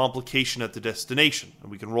face a complication at the destination, and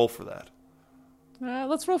we can roll for that.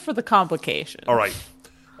 Let's roll for the complication. All right.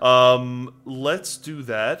 Let's do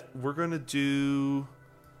that. We're going to do,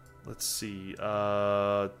 let's see,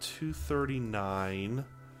 239.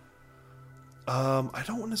 I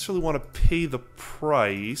don't necessarily want to pay the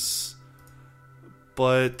price,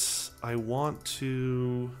 but I want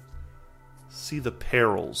to see the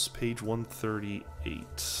perils. Page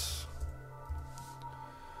 138.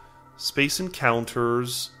 Space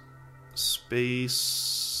encounters.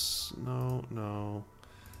 Space... No.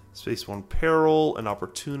 Space 1 peril, an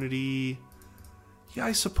opportunity. Yeah,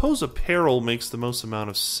 I suppose a peril makes the most amount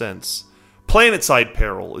of sense. Planetside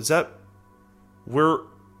peril. Is that...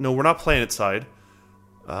 No, we're not planetside.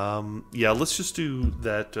 Yeah, let's just do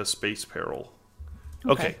that space peril.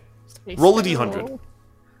 Okay. Space roll a peril. D100.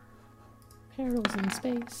 Perils in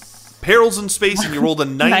space. Perils in space, and you rolled a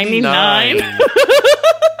 99.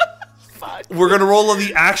 Fuck. We're going to roll on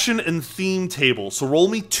the action and theme table. So roll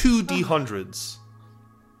me 2 D100s.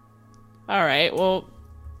 All right, well,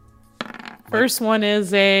 first one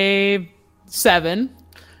is a 7.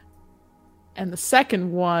 And the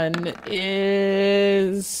second one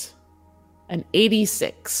is an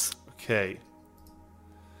 86. Okay.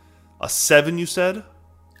 A 7, you said?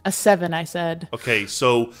 A 7, I said. Okay,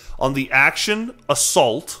 so on the action,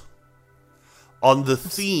 assault. On the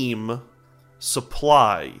theme,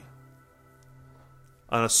 supply.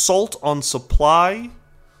 An assault on supply.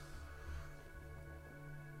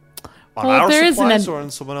 On Well, our there isn't supplies an- or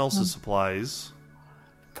on someone else's supplies?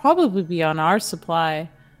 Probably be on our supply.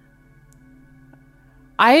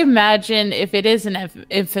 I imagine if it is an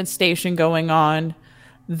infestation going on,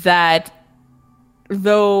 that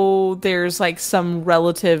though there's like some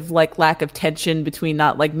relative like lack of tension between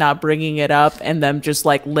not bringing it up and them just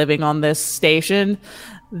like living on this station,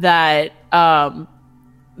 that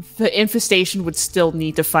the infestation would still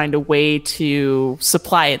need to find a way to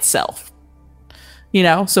supply itself. You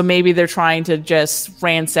know, so maybe they're trying to just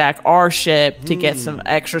ransack our ship to get some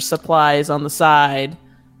extra supplies on the side.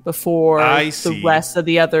 before I the see. rest of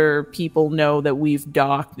the other people know that we've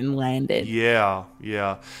docked and landed. Yeah,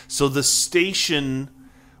 yeah. So the station,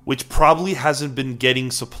 which probably hasn't been getting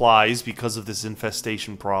supplies because of this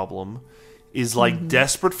infestation problem, is like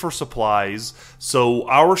desperate for supplies. So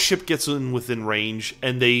our ship gets within range,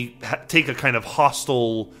 and they take a kind of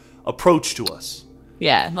hostile approach to us.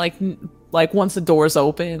 Yeah, like once the doors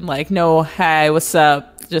open, like, no, hey, what's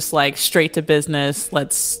up? Just like straight to business.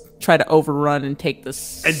 Let's try to overrun and take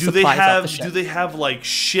this. And do they have like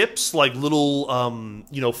ships, like little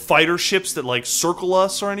fighter ships that like circle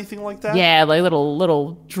us or anything like that? Yeah, like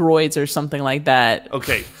little droids or something like that.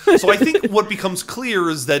 Okay, so I think what becomes clear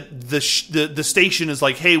is that the station is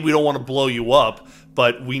like, hey, we don't want to blow you up,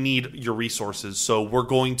 but we need your resources, so we're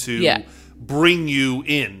going to bring you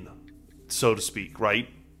in, so to speak, right?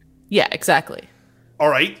 Yeah, exactly. All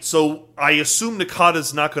right, so I assume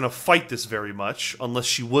Nakata's not going to fight this very much, unless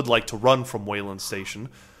she would like to run from Wayland Station.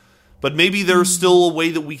 But maybe there's still a way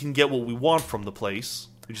that we can get what we want from the place.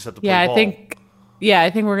 We just have to play ball. I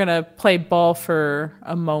think we're gonna play ball for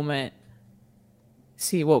a moment.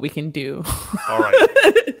 See what we can do. All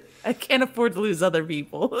right. I can't afford to lose other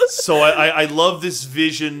people. So I love this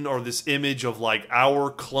vision or this image of like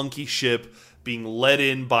our clunky ship being led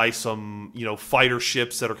in by some, fighter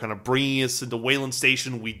ships that are kind of bringing us into Wayland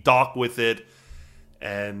Station. We dock with it,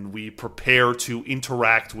 and we prepare to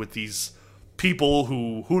interact with these people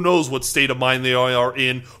who knows what state of mind they are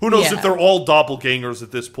in. Who knows if they're all doppelgangers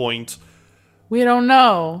at this point. We don't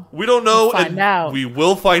know. We don't know, We'll find out. We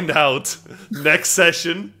will find out next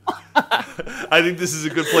session. I think this is a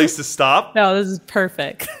good place to stop. No, this is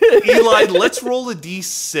perfect. Eli, let's roll a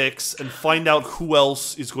d6 and find out who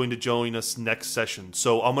else is going to join us next session.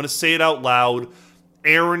 So I'm going to say it out loud.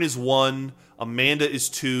 Aaron is 1, Amanda is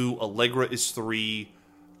 2, Allegra is 3.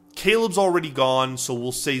 Caleb's already gone, so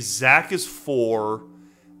we'll say Zach is 4. Who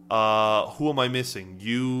am I missing?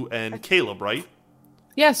 You and Caleb, right?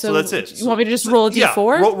 Yeah, so that's it. You want me to just roll a d4? Yeah,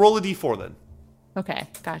 roll a d4 then. Okay,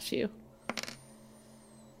 got you.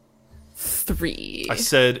 3. I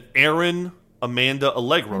said Aaron, Amanda,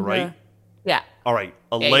 Allegra, right? Yeah. All right.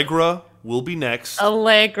 Allegra will be next.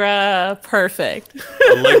 Allegra, perfect.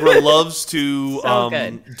 Allegra loves to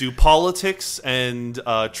good. do politics and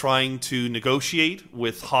trying to negotiate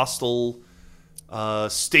with hostile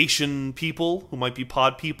station people who might be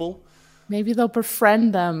pod people. Maybe they'll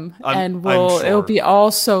befriend them, and I'm sure. it'll be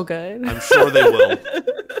all so good. I'm sure they will,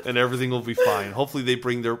 and everything will be fine. Hopefully, they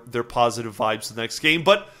bring their positive vibes to the next game.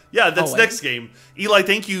 But yeah, that's next game. Eli,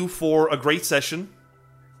 thank you for a great session.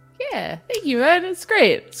 Yeah, thank you, man. It's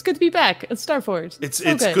great. It's good to be back at Star Force. It's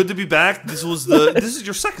good to be back. This is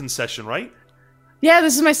your second session, right? Yeah,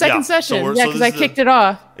 this is my second session. Because I kicked it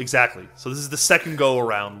off. Exactly. So this is the second go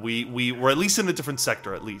around. We're at least in a different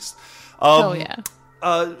sector, at least. Yeah.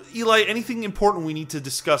 Eli, anything important we need to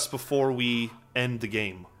discuss before we end the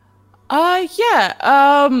game?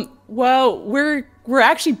 Yeah. Well, we're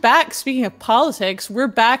actually back. Speaking of politics, we're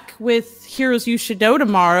back with Heroes You Should Know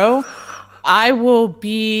tomorrow. I will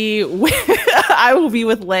be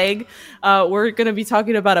with Leg. We're going to be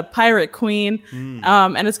talking about a pirate queen,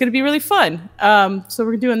 and it's going to be really fun. So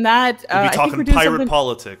we're doing that. We'll be talking pirate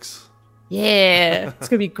politics. Yeah, it's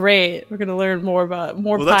going to be great. We're going to learn more about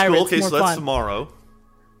pirates. That's cool. Okay, so that's tomorrow.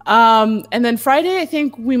 And then Friday, I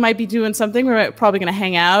think we might be doing something. We're probably going to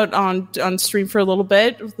hang out on stream for a little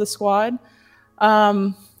bit with the squad.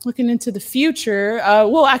 Looking into the future,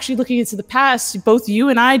 actually looking into the past, both you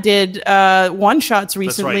and I did one-shots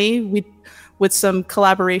recently. Right. With some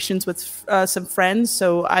collaborations with some friends,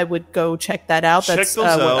 so I would go check that out. Check those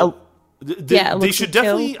out. They should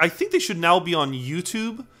definitely. I think they should now be on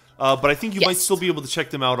YouTube, but I think you might still be able to check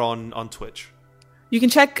them out on Twitch. You can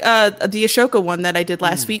check the Ashoka one that I did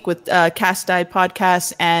last week with Cast Die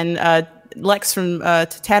Podcast and Lex from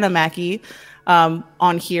Tatanamaki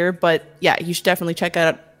on here. But yeah, you should definitely check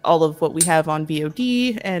out all of what we have on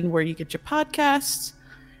VOD and where you get your podcasts.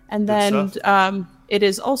 And then it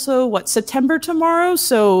is also, September tomorrow?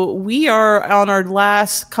 So we are on our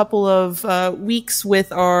last couple of weeks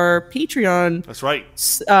with our Patreon. That's right.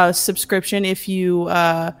 Subscription. If you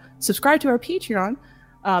subscribe to our Patreon,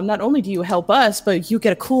 not only do you help us, but you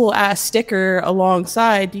get a cool ass sticker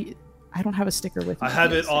alongside. I don't have a sticker with me. I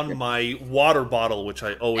have it on my water bottle, which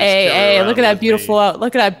I always carry around. Hey, look at that beautiful!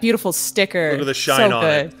 Look at that beautiful sticker. Look at the shine on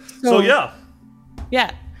it. So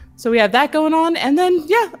yeah. So we have that going on, and then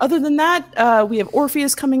other than that, we have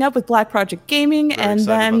Orpheus coming up with Black Project Gaming, and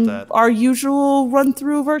then our usual run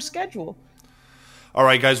through of our schedule. All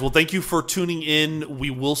right, guys. Well, thank you for tuning in.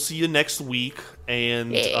 We will see you next week,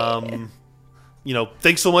 and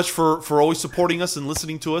thanks so much for always supporting us and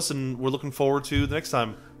listening to us, and we're looking forward to the next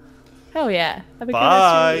time. Hell yeah. Have a good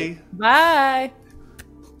rest of your Bye. week. Bye.